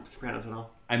saw Sopranos at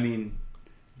all. I mean,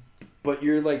 but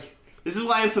you're like... This is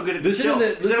why I'm so good at this show.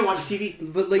 Because I don't watch TV.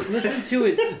 But, like, listen to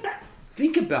it.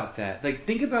 Think about that. Like,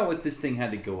 think about what this thing had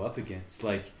to go up against.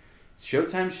 Like,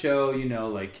 Showtime show,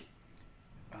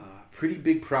 pretty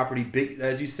big property. Big,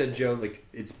 as you said, Joe, like,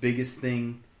 its biggest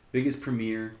thing, biggest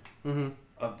premiere. Mm-hmm.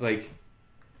 Of, like,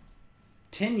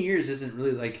 10 years isn't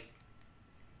really, like...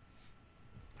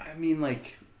 I mean,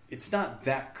 like, it's not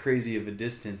that crazy of a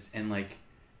distance. And, like,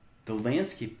 the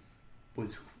landscape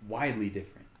was widely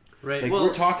different. Right. Like,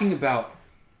 we're talking about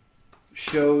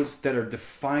shows that are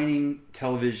defining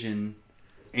television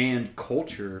and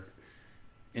culture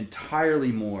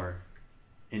entirely more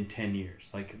in 10 years.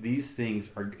 Like, these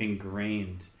things are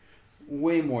ingrained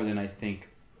way more than I think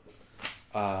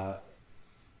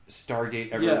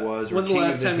Stargate ever was. Or When's the King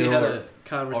last of the time we Hill had or- a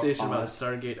conversation or about Oz.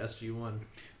 Stargate SG-1?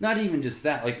 Not even just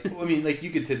that. Like, I mean, like, you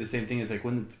could say the same thing as, like,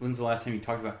 when's the last time you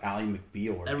talked about Ally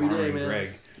McBeal or Every Barney day, man. Greg?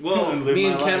 Well, Me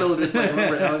and Kendall just like,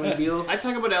 remember Ally McBeal? I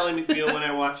talk about Ally McBeal when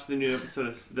I watch the new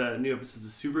episodes of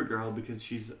Supergirl because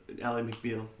Ally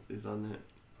McBeal is on that.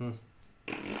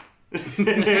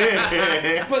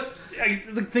 But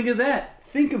like, think of that.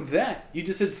 Think of that. You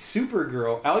just said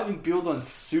Supergirl. Ally McBeal's on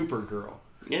Supergirl.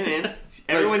 Yeah, man.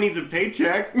 Everyone needs a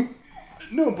paycheck.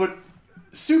 No, but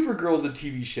Supergirl's a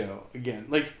TV show again.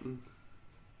 Like,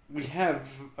 we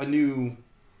have a new,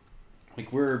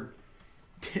 like, we're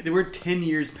 10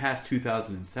 years past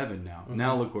 2007 now. Mm-hmm.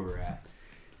 Now look where we're at.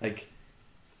 Like,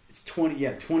 it's 20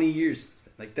 years.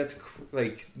 Like, that's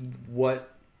like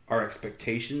what our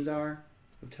expectations are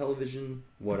of television.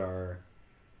 What our,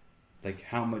 like,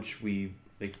 how much we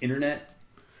like internet.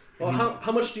 Well,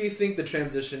 how much do you think the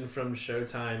transition from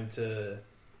Showtime to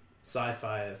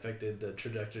sci-fi affected the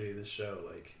trajectory of the show?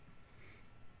 Like,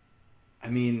 I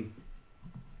mean,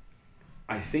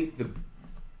 I think the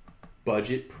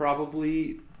budget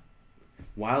probably,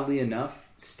 wildly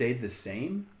enough, stayed the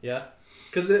same. Yeah.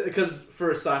 Because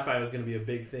for sci-fi it was going to be a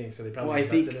big thing, so they probably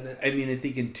invested in it. I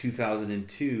think in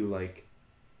 2002, like,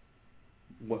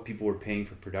 what people were paying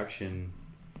for production,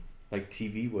 like,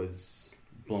 TV was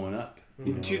blowing up.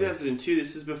 In 2002,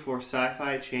 this is before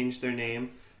Sci-Fi changed their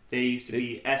name. They used to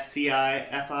be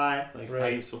SCI-FI, like how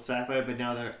you spell sci-fi, but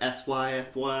now they're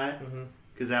SYFY,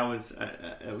 because that was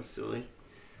silly.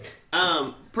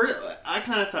 I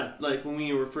kind of thought, like, when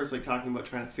we were first, like, talking about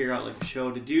trying to figure out, like, a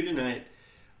show to do tonight,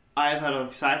 I thought of,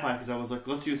 like, sci-fi, because I was like,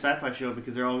 let's do a sci-fi show,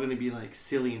 because they're all going to be, like,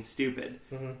 silly and stupid.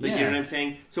 Like, you know what I'm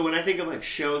saying? So when I think of, like,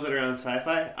 shows that are on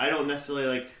sci-fi, I don't necessarily,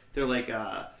 like, they're like,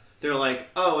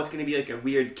 oh, it's going to be, like, a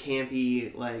weird,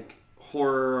 campy, like,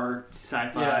 horror or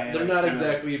sci-fi. Yeah, they're like, not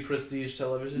exactly prestige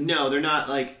television. No, they're not,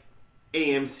 like,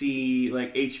 AMC,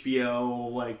 like,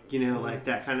 HBO, like, you know, like,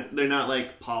 that kind of... They're not,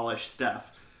 like, polished stuff.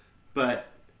 But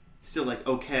still, like,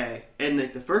 okay. And,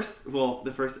 like, the first episode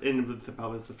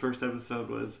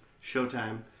was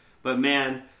Showtime. But,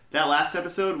 man, that last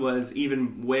episode was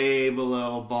even way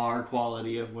below bar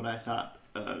quality of what I thought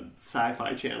a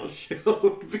sci-fi channel show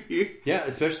would be. Yeah,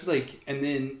 especially, like, and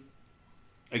then,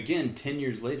 again, 10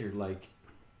 years later, like,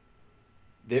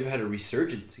 they've had a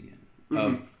resurgence again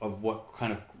of what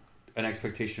kind of an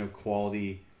expectation of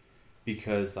quality,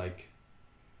 because, like,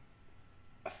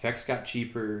 effects got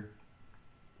cheaper,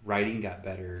 writing got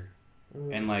better,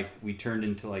 and, like, we turned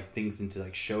into, like, things into,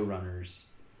 like, showrunners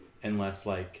and less,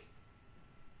 like,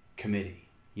 committee.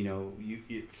 You know,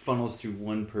 it funnels through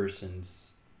one person's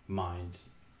mind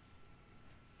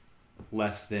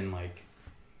less than, like,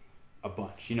 a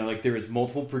bunch. You know, like, there was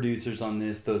multiple producers on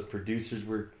this. Those producers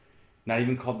were not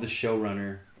even called the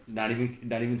showrunner, not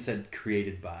even said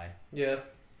created by. Yeah.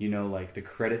 You know, like, the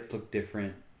credits look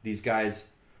different. These guys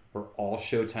were all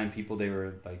Showtime people. They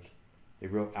were, like, they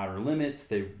wrote Outer Limits.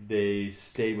 They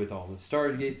stayed with all the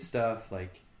Stargate stuff.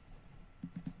 Like,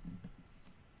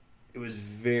 it was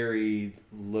very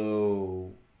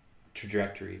low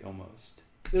trajectory almost.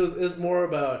 It was more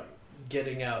about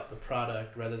getting out the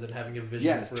product rather than having a vision.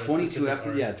 Yeah, it's for 22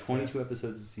 22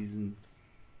 episodes a season.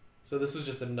 So this was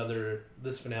just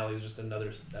this finale was just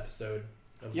another episode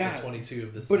of the 22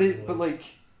 of this but season. But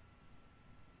like,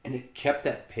 and it kept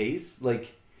that pace.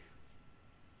 Like,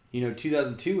 you know,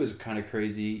 2002 was kind of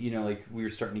crazy. You know, like, we were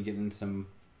starting to get in some,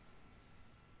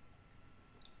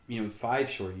 you know, 5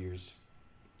 short years.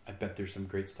 I bet there's some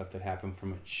great stuff that happened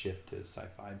from a shift to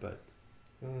sci-fi, but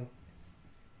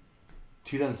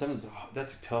 2007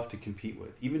 that's tough to compete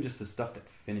with. Even just the stuff that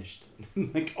finished,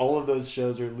 like, all of those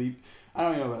shows are leap. I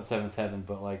don't even know about Seventh Heaven,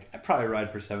 but, like, I'd probably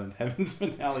ride for Seventh Heaven's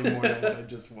finale more than what I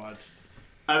just watched.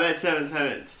 I bet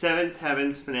Seventh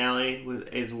Heaven's finale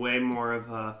is way more of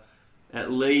a at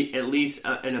least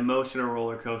an emotional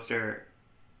roller coaster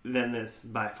than this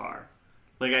by far.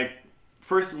 Like,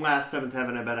 first and last Seventh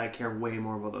Heaven, I bet I care way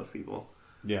more about those people.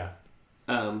 Yeah.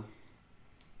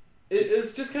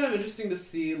 It's just kind of interesting to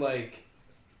see, like,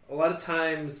 a lot of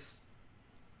times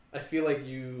I feel like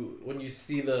when you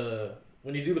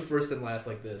do the first and last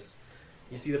like this,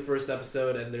 you see the first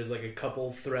episode and there's, like, a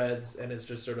couple threads and it's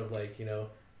just sort of like, you know,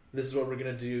 this is what we're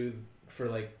going to do for,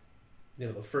 like, you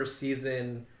know, the first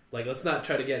season. Like, let's not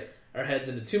try to get our heads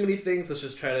into too many things. Let's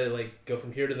just try to, like, go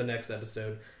from here to the next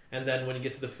episode. And then when you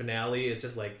get to the finale, it's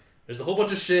just like, there's a whole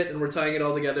bunch of shit and we're tying it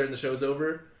all together and the show's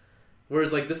over.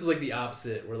 Whereas, like, this is, like, the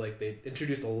opposite, where, like, they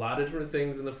introduced a lot of different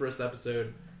things in the first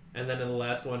episode, and then in the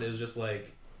last one, it was just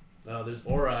like, oh, there's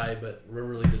Ori, but we're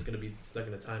really just going to be stuck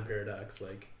in a time paradox.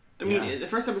 Like, I mean, the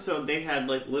first episode, they had,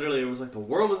 like, literally, it was like, the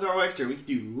world is our oyster. We can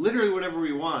do literally whatever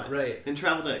we want. Right. And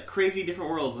travel to crazy different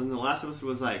worlds. And the last episode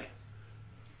was like,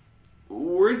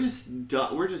 we're just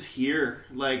done. We're just here.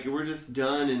 Like, we're just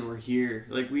done and we're here.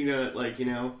 Like, we know, like, you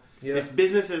know, it's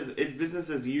business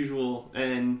as usual.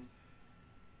 And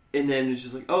then it's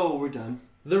just like, oh, we're done.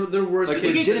 Their worst like,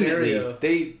 case legitimately, scenario.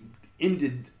 They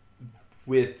ended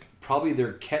with probably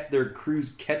their crew's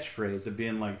catchphrase of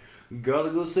being like, gotta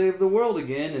go save the world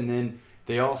again, and then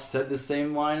they all said the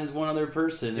same line as one other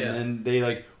person, and then they,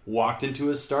 like, walked into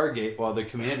a Stargate while the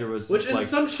commander was just, like,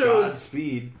 some shows,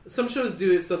 Godspeed. Some shows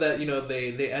do it so that, you know,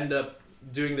 they end up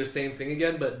doing their same thing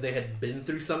again, but they had been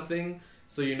through something,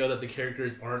 so you know that the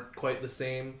characters aren't quite the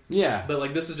same. Yeah. But,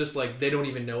 like, this is just, like, they don't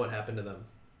even know what happened to them.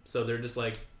 So they're just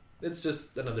like, it's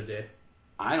just another day.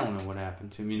 I don't know what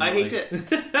happened to me. I hate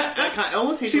to. I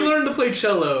almost hate. She learned to play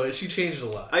cello, and she changed a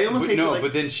lot. I almost hate to, like,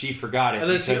 but then she forgot it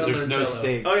because there's no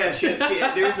stakes. Oh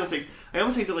yeah, there is no stakes. I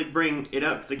almost hate to, like, bring it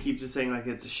up because I keep just saying, like,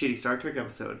 it's a shitty Star Trek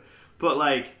episode, but,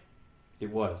 like, it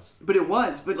was. But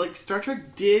like, Star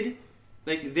Trek did,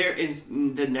 like, there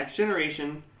in the Next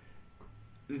Generation,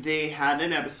 they had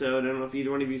an episode. I don't know if either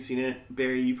one of you've seen it.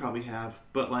 Barry, you probably have,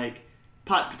 but, like,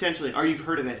 potentially, or you've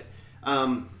heard of it.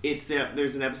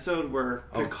 There's an episode where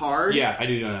Picard, Yeah, I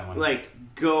do know that one.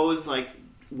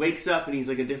 wakes up and he's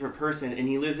like a different person, and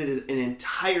he lives an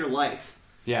entire life.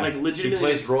 Yeah, like legitimately. He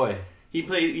plays Roy. He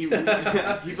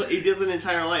does an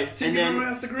entire life, Taking and then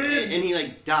him off the grid. and he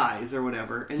like dies or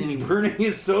whatever, and then He's burning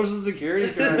his social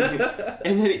security card.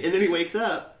 and then he wakes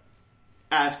up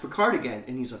as Picard again,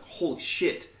 and he's like, "Holy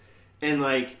shit!" And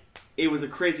like, it was a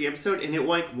crazy episode, and it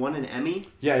won an Emmy.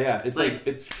 Yeah. It's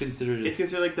it's considered. It's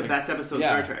considered like the best episode of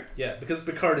Star Trek. Yeah, because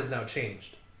Picard has now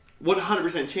changed.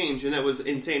 100% changed, and that was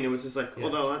insane. It was just like,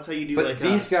 although that's how you do. But like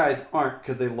these guys aren't,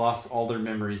 because they lost all their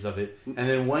memories of it. And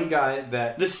then one guy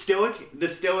that the stoic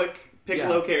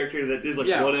Piccolo character that is like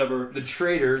whatever. The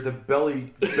traitor, the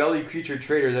belly creature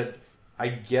traitor that I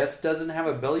guess doesn't have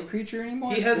a belly creature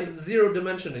anymore. He has zero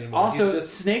dimension anymore. Also,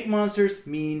 snake monsters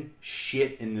mean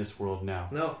shit in this world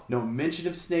now. No mention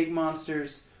of snake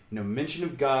monsters. No mention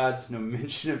of gods. No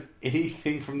mention of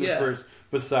anything from the first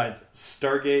besides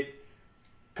Stargate.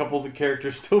 Couple of the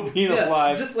characters still being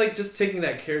alive. Just taking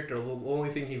that character, the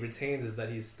only thing he retains is that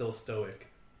he's still stoic.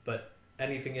 But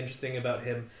anything interesting about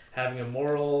him having a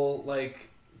moral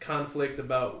conflict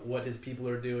about what his people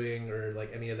are doing or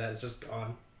any of that is just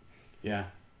gone. Yeah.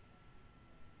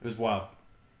 It was wild.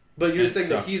 But you're saying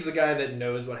that he's the guy that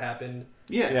knows what happened.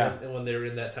 Yeah. When they were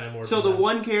in that time warp. So the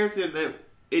one character that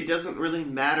it doesn't really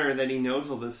matter that he knows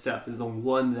all this stuff is the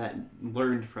one that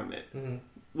learned from it. Mm-hmm.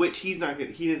 Which he's not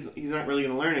really going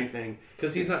to learn anything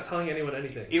because he's not telling anyone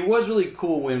anything. It was really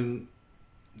cool when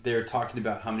they were talking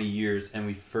about how many years, and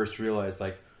we first realized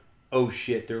oh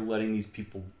shit, they're letting these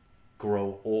people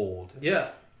grow old. Yeah,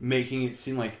 making it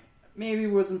seem like maybe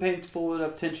wasn't paying full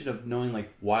enough attention of knowing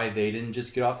why they didn't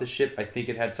just get off the ship. I think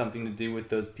it had something to do with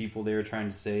those people they were trying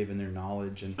to save and their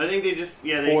knowledge, and I think they just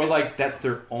that's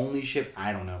their only ship.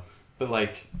 I don't know, but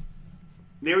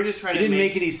they were just trying. It didn't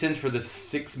make any sense for the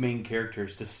 6 main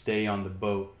characters to stay on the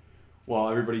boat while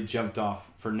everybody jumped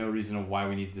off for no reason of why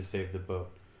we needed to save the boat.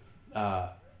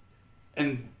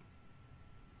 And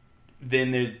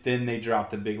then they dropped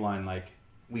the big line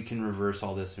we can reverse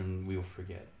all this and we will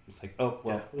forget. It's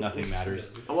nothing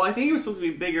matters. Well, I think it was supposed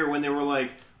to be bigger when they were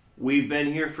we've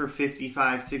been here for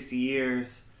 55, 60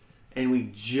 years and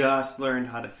we just learned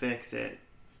how to fix it.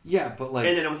 Yeah, but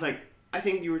and then it was I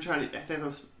think you were trying to. I think that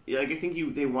was. I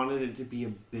think they wanted it to be a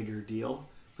bigger deal,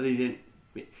 but they didn't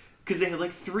because they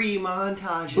had 3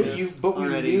 montages. But we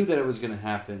knew that it was going to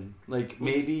happen.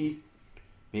 Maybe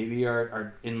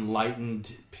our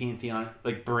enlightened pantheon,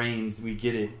 brains, we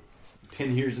get it.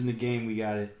 10 years in the game, we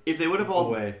got it. If they would have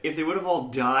all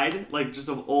died, just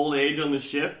of old age on the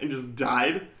ship and just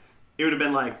died, it would have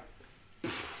been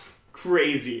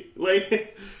crazy.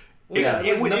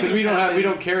 Because we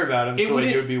don't care about him, so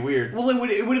it would be weird. Well, it would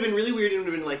have been really weird. It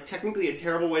would have been technically a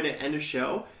terrible way to end a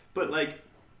show, but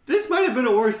this might have been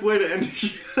a worse way to end a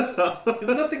show. Because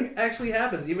nothing actually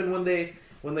happens, even when they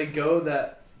go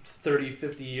that 30,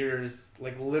 50 years,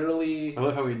 literally. I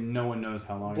love how no one knows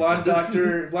how long. Blonde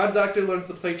doctor learns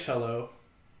to play cello,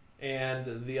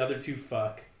 and the other 2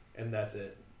 fuck, and that's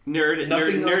it. Nerd and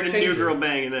new girl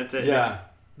bang, and that's it. Yeah,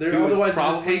 they're otherwise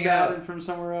just hanging out from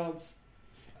somewhere else.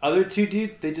 Other 2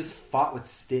 dudes, they just fought with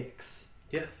sticks.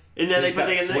 Yeah. And then they got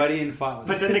sweaty and fought with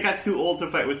sticks. But then they got too old to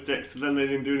fight with sticks, and then they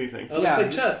didn't do anything. Oh, they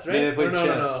played chess, right? Yeah, they played chess.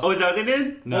 No. Oh, is that what they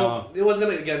did? No. Well, it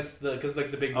wasn't against because the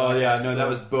big... Oh, yeah, no, that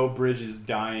was Beau Bridges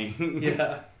dying.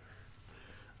 Yeah.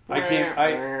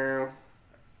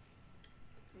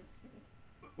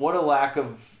 What a lack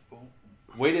of...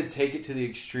 Way to take it to the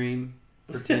extreme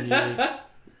for 10 years.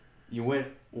 You went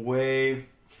way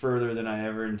further than I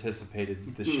ever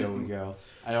anticipated the show would go.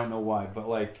 I don't know why, but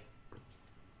way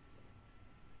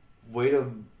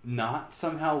to not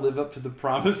somehow live up to the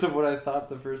promise of what I thought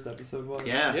the first episode was.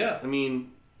 Yeah. I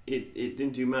mean, it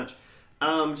didn't do much.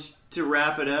 Just to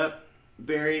wrap it up,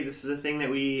 Barry, this is a thing that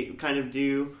we kind of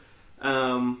do.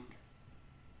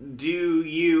 Do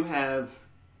you have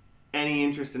any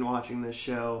interest in watching this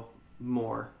show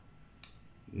more?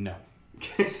 No.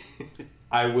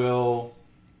 I will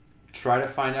try to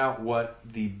find out what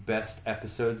the best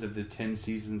episodes of the 10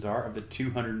 seasons are, of the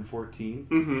 214.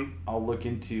 Mm-hmm. I'll look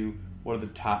into what are the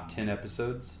top 10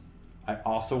 episodes. I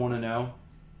also want to know,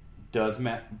 does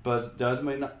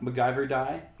MacGyver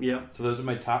die? Yeah. So those are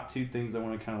my top 2 things I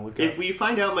want to kind of look at. If we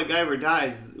find out MacGyver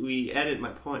dies, we edit my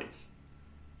points.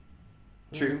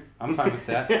 True. I'm fine with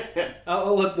that.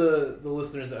 I'll let the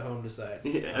listeners at home decide.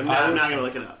 Yeah, I'm not going to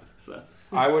look it up. So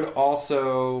I would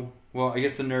also... Well, I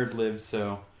guess the nerd lives,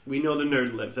 so... We know the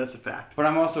nerd lives. That's a fact. But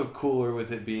I'm also cooler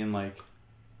with it being at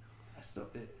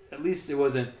least it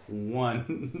wasn't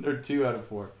 1 or 2 out of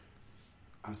 4.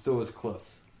 I'm still as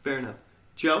close. Fair enough.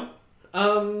 Joe?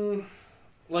 Definitely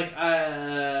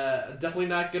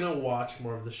not gonna watch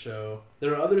more of the show.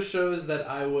 There are other shows that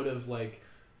I would have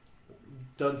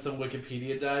done some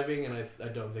Wikipedia diving, and I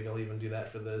don't think I'll even do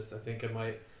that for this. I think I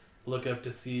might look up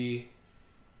to see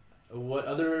what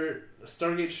other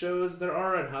Stargate shows there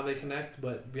are and how they connect,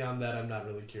 but beyond that, I'm not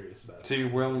really curious about it. So you're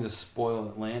willing to spoil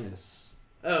Atlantis?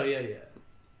 Oh, yeah.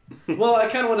 Well, I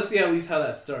kind of want to see at least how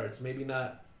that starts. Maybe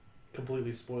not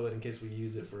completely spoil it in case we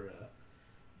use it for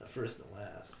a first and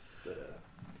last. But,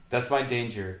 that's my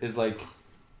danger, is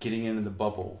getting into the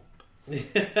bubble.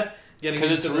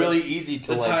 because it's really easy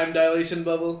to the time dilation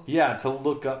bubble. Yeah, to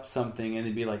look up something and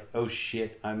then be like, oh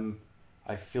shit,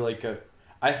 I feel like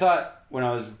I thought when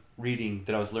I was reading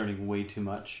that I was learning way too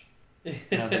much.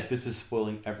 And I was like, this is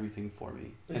spoiling everything for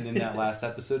me. And then that last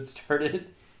episode started,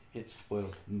 it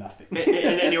spoiled nothing.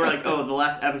 And then you were like, oh, the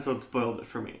last episode spoiled it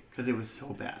for me because it was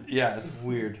so bad. Yeah, it's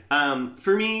weird.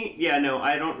 For me, yeah, no,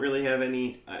 I don't really have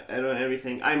any, I don't have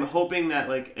anything. I'm hoping that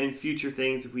in future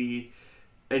things, if we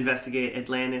investigate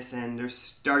Atlantis and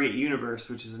there's Stargate Universe,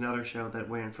 which is another show that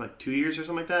went for 2 years or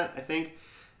something like that, I think.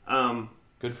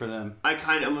 Good for them. I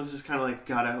was just kind of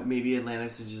God, maybe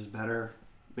Atlantis is just better.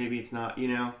 Maybe it's not,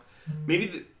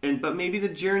 Maybe maybe the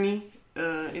journey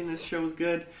in this show is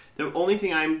good. The only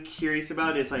thing I'm curious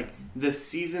about is the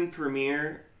season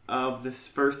premiere of this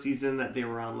first season that they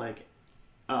were on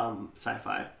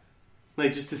Sci-Fi,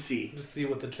 just to see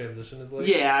what the transition is like.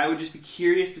 Yeah, I would just be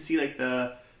curious to see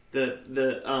the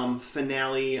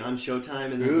finale on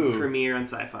Showtime and then the premiere on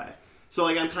Sci-Fi. So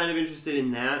I'm kind of interested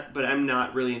in that, but I'm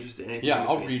not really interested in anything. Yeah,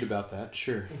 I'll read about that.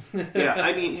 Sure. Yeah,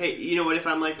 I mean, hey, you know what? If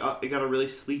I'm I got a really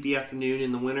sleepy afternoon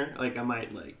in the winter, I might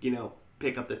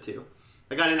pick up the 2.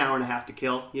 I got an hour and a half to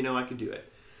kill. I could do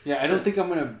it. Yeah, I don't think I'm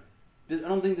gonna. I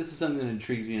don't think this is something that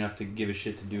intrigues me enough to give a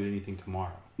shit to do anything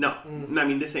tomorrow. No, I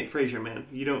mean this ain't Frasier, man.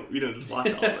 You don't just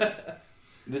watch all of it.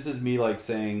 This is me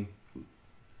saying,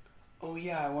 "Oh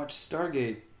yeah, I watched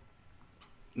Stargate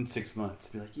in 6 months."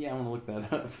 Be like, "Yeah, I want to look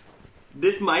that up."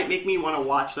 This might make me want to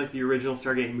watch the original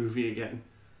Stargate movie again.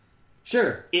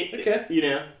 Sure. Okay.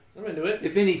 I'm into it.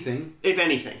 If anything.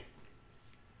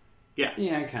 Yeah.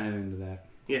 Yeah, I'm kind of into that.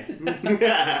 Yeah.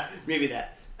 Maybe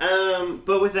that.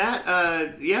 But with that,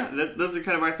 those are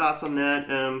kind of our thoughts on that.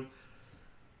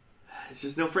 It's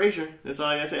just no Frasier. That's all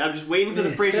I gotta say. I'm just waiting for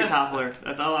the Frasier toppler.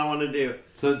 That's all I want to do.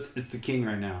 So it's the king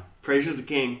right now. Frasier's the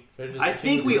king. I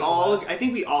think we all agree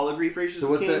Frasier's the king. So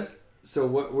what's that? So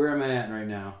where am I at right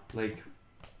now?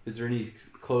 Is there any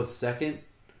close second?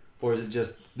 Or is it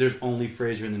just, there's only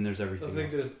Frasier and then there's everything else? I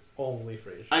think there's only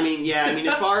Frasier. I mean,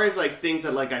 as far as things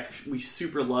that we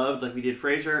super loved, we did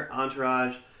Frasier,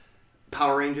 Entourage,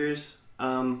 Power Rangers,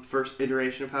 first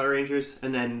iteration of Power Rangers,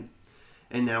 and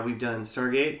now we've done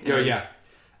Stargate. Oh, yeah.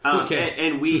 Okay.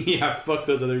 And we... Yeah, fuck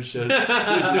those other shows.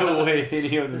 There's no way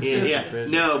any of them Frasier.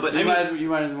 No, but you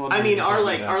might as well... I mean, our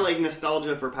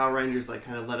nostalgia for Power Rangers,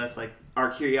 kind of let us, our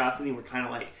curiosity, we're kind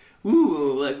of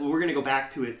ooh, we're gonna go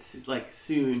back to it,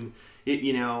 soon,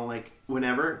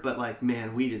 whenever, but,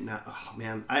 man, we did not, oh,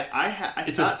 man,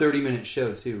 it's a 30-minute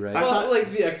show, too, right? Well,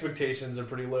 the expectations are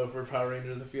pretty low for Power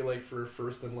Rangers, I feel for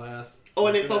first and last. Oh,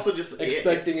 and it's also just...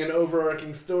 Expecting an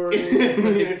overarching story.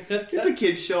 It's a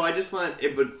kid's show, I just want...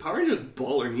 But Power Rangers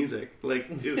baller music.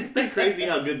 It's pretty crazy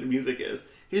how good the music is.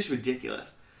 It's just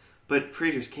ridiculous. But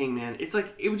Frasier's king, man. It's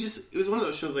it was one of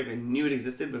those shows I knew it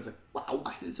existed, but it's wow,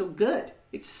 why is it so good?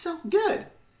 It's so good.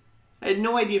 I had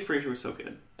no idea Frasier was so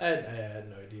good. I had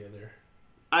no idea there.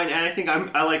 I think I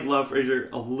love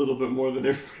Frasier a little bit more than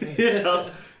everybody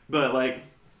else. But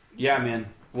yeah, man.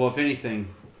 Well, if anything,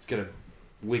 it's got a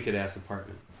wicked ass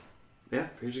apartment. Yeah,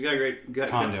 Frasier's got a great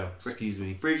condo. Excuse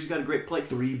me. Frasier's got a great place.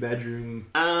 3-bedroom.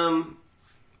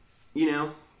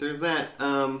 There's that.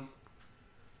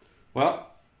 Well,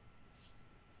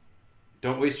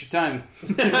 don't waste your time.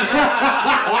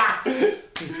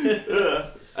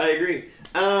 I agree.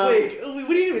 Wait, what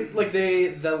do you mean?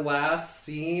 The last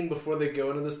scene before they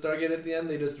go into the Stargate at the end,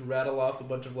 they just rattle off a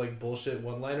bunch of bullshit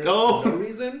one-liners for no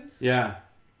reason? Yeah.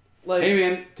 Hey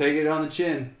man, take it on the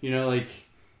chin.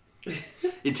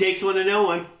 It takes one to know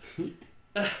one.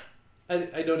 I don't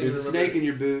even remember. There's a snake in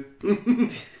your boot.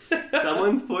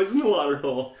 Someone's poisoned the water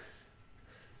hole.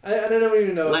 I don't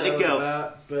even know what that was go.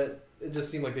 about, but it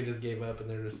just seemed like they just gave up and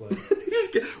they're just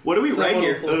what do we write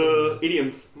here?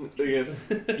 Idioms, I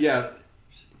guess. Yeah.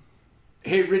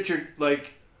 Hey Richard,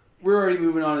 we're already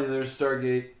moving on to the other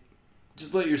Stargate.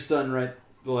 Just let your son write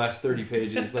the last 30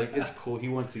 pages. It's cool. He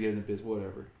wants to get in the biz.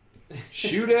 Whatever.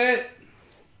 Shoot it.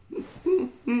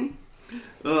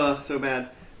 So bad.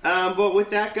 But with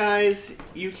that, guys,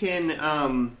 you can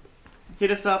hit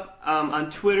us up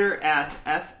on Twitter at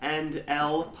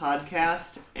FNL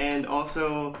Podcast, and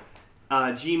also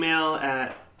Gmail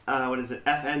at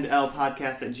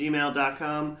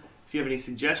FNLpodcast@gmail.com. If you have any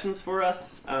suggestions for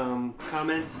us,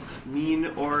 comments, mean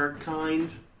or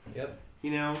kind, Yep. you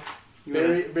know.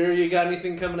 Barry, you got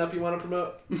anything coming up you want to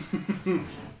promote? You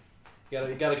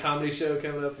got a comedy show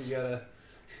coming up? You got a...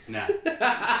 Nah.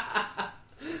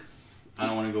 I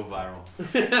don't want to go viral.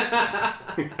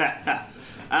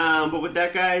 But with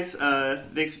that, guys,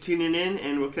 thanks for tuning in,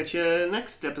 and we'll catch you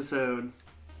next episode.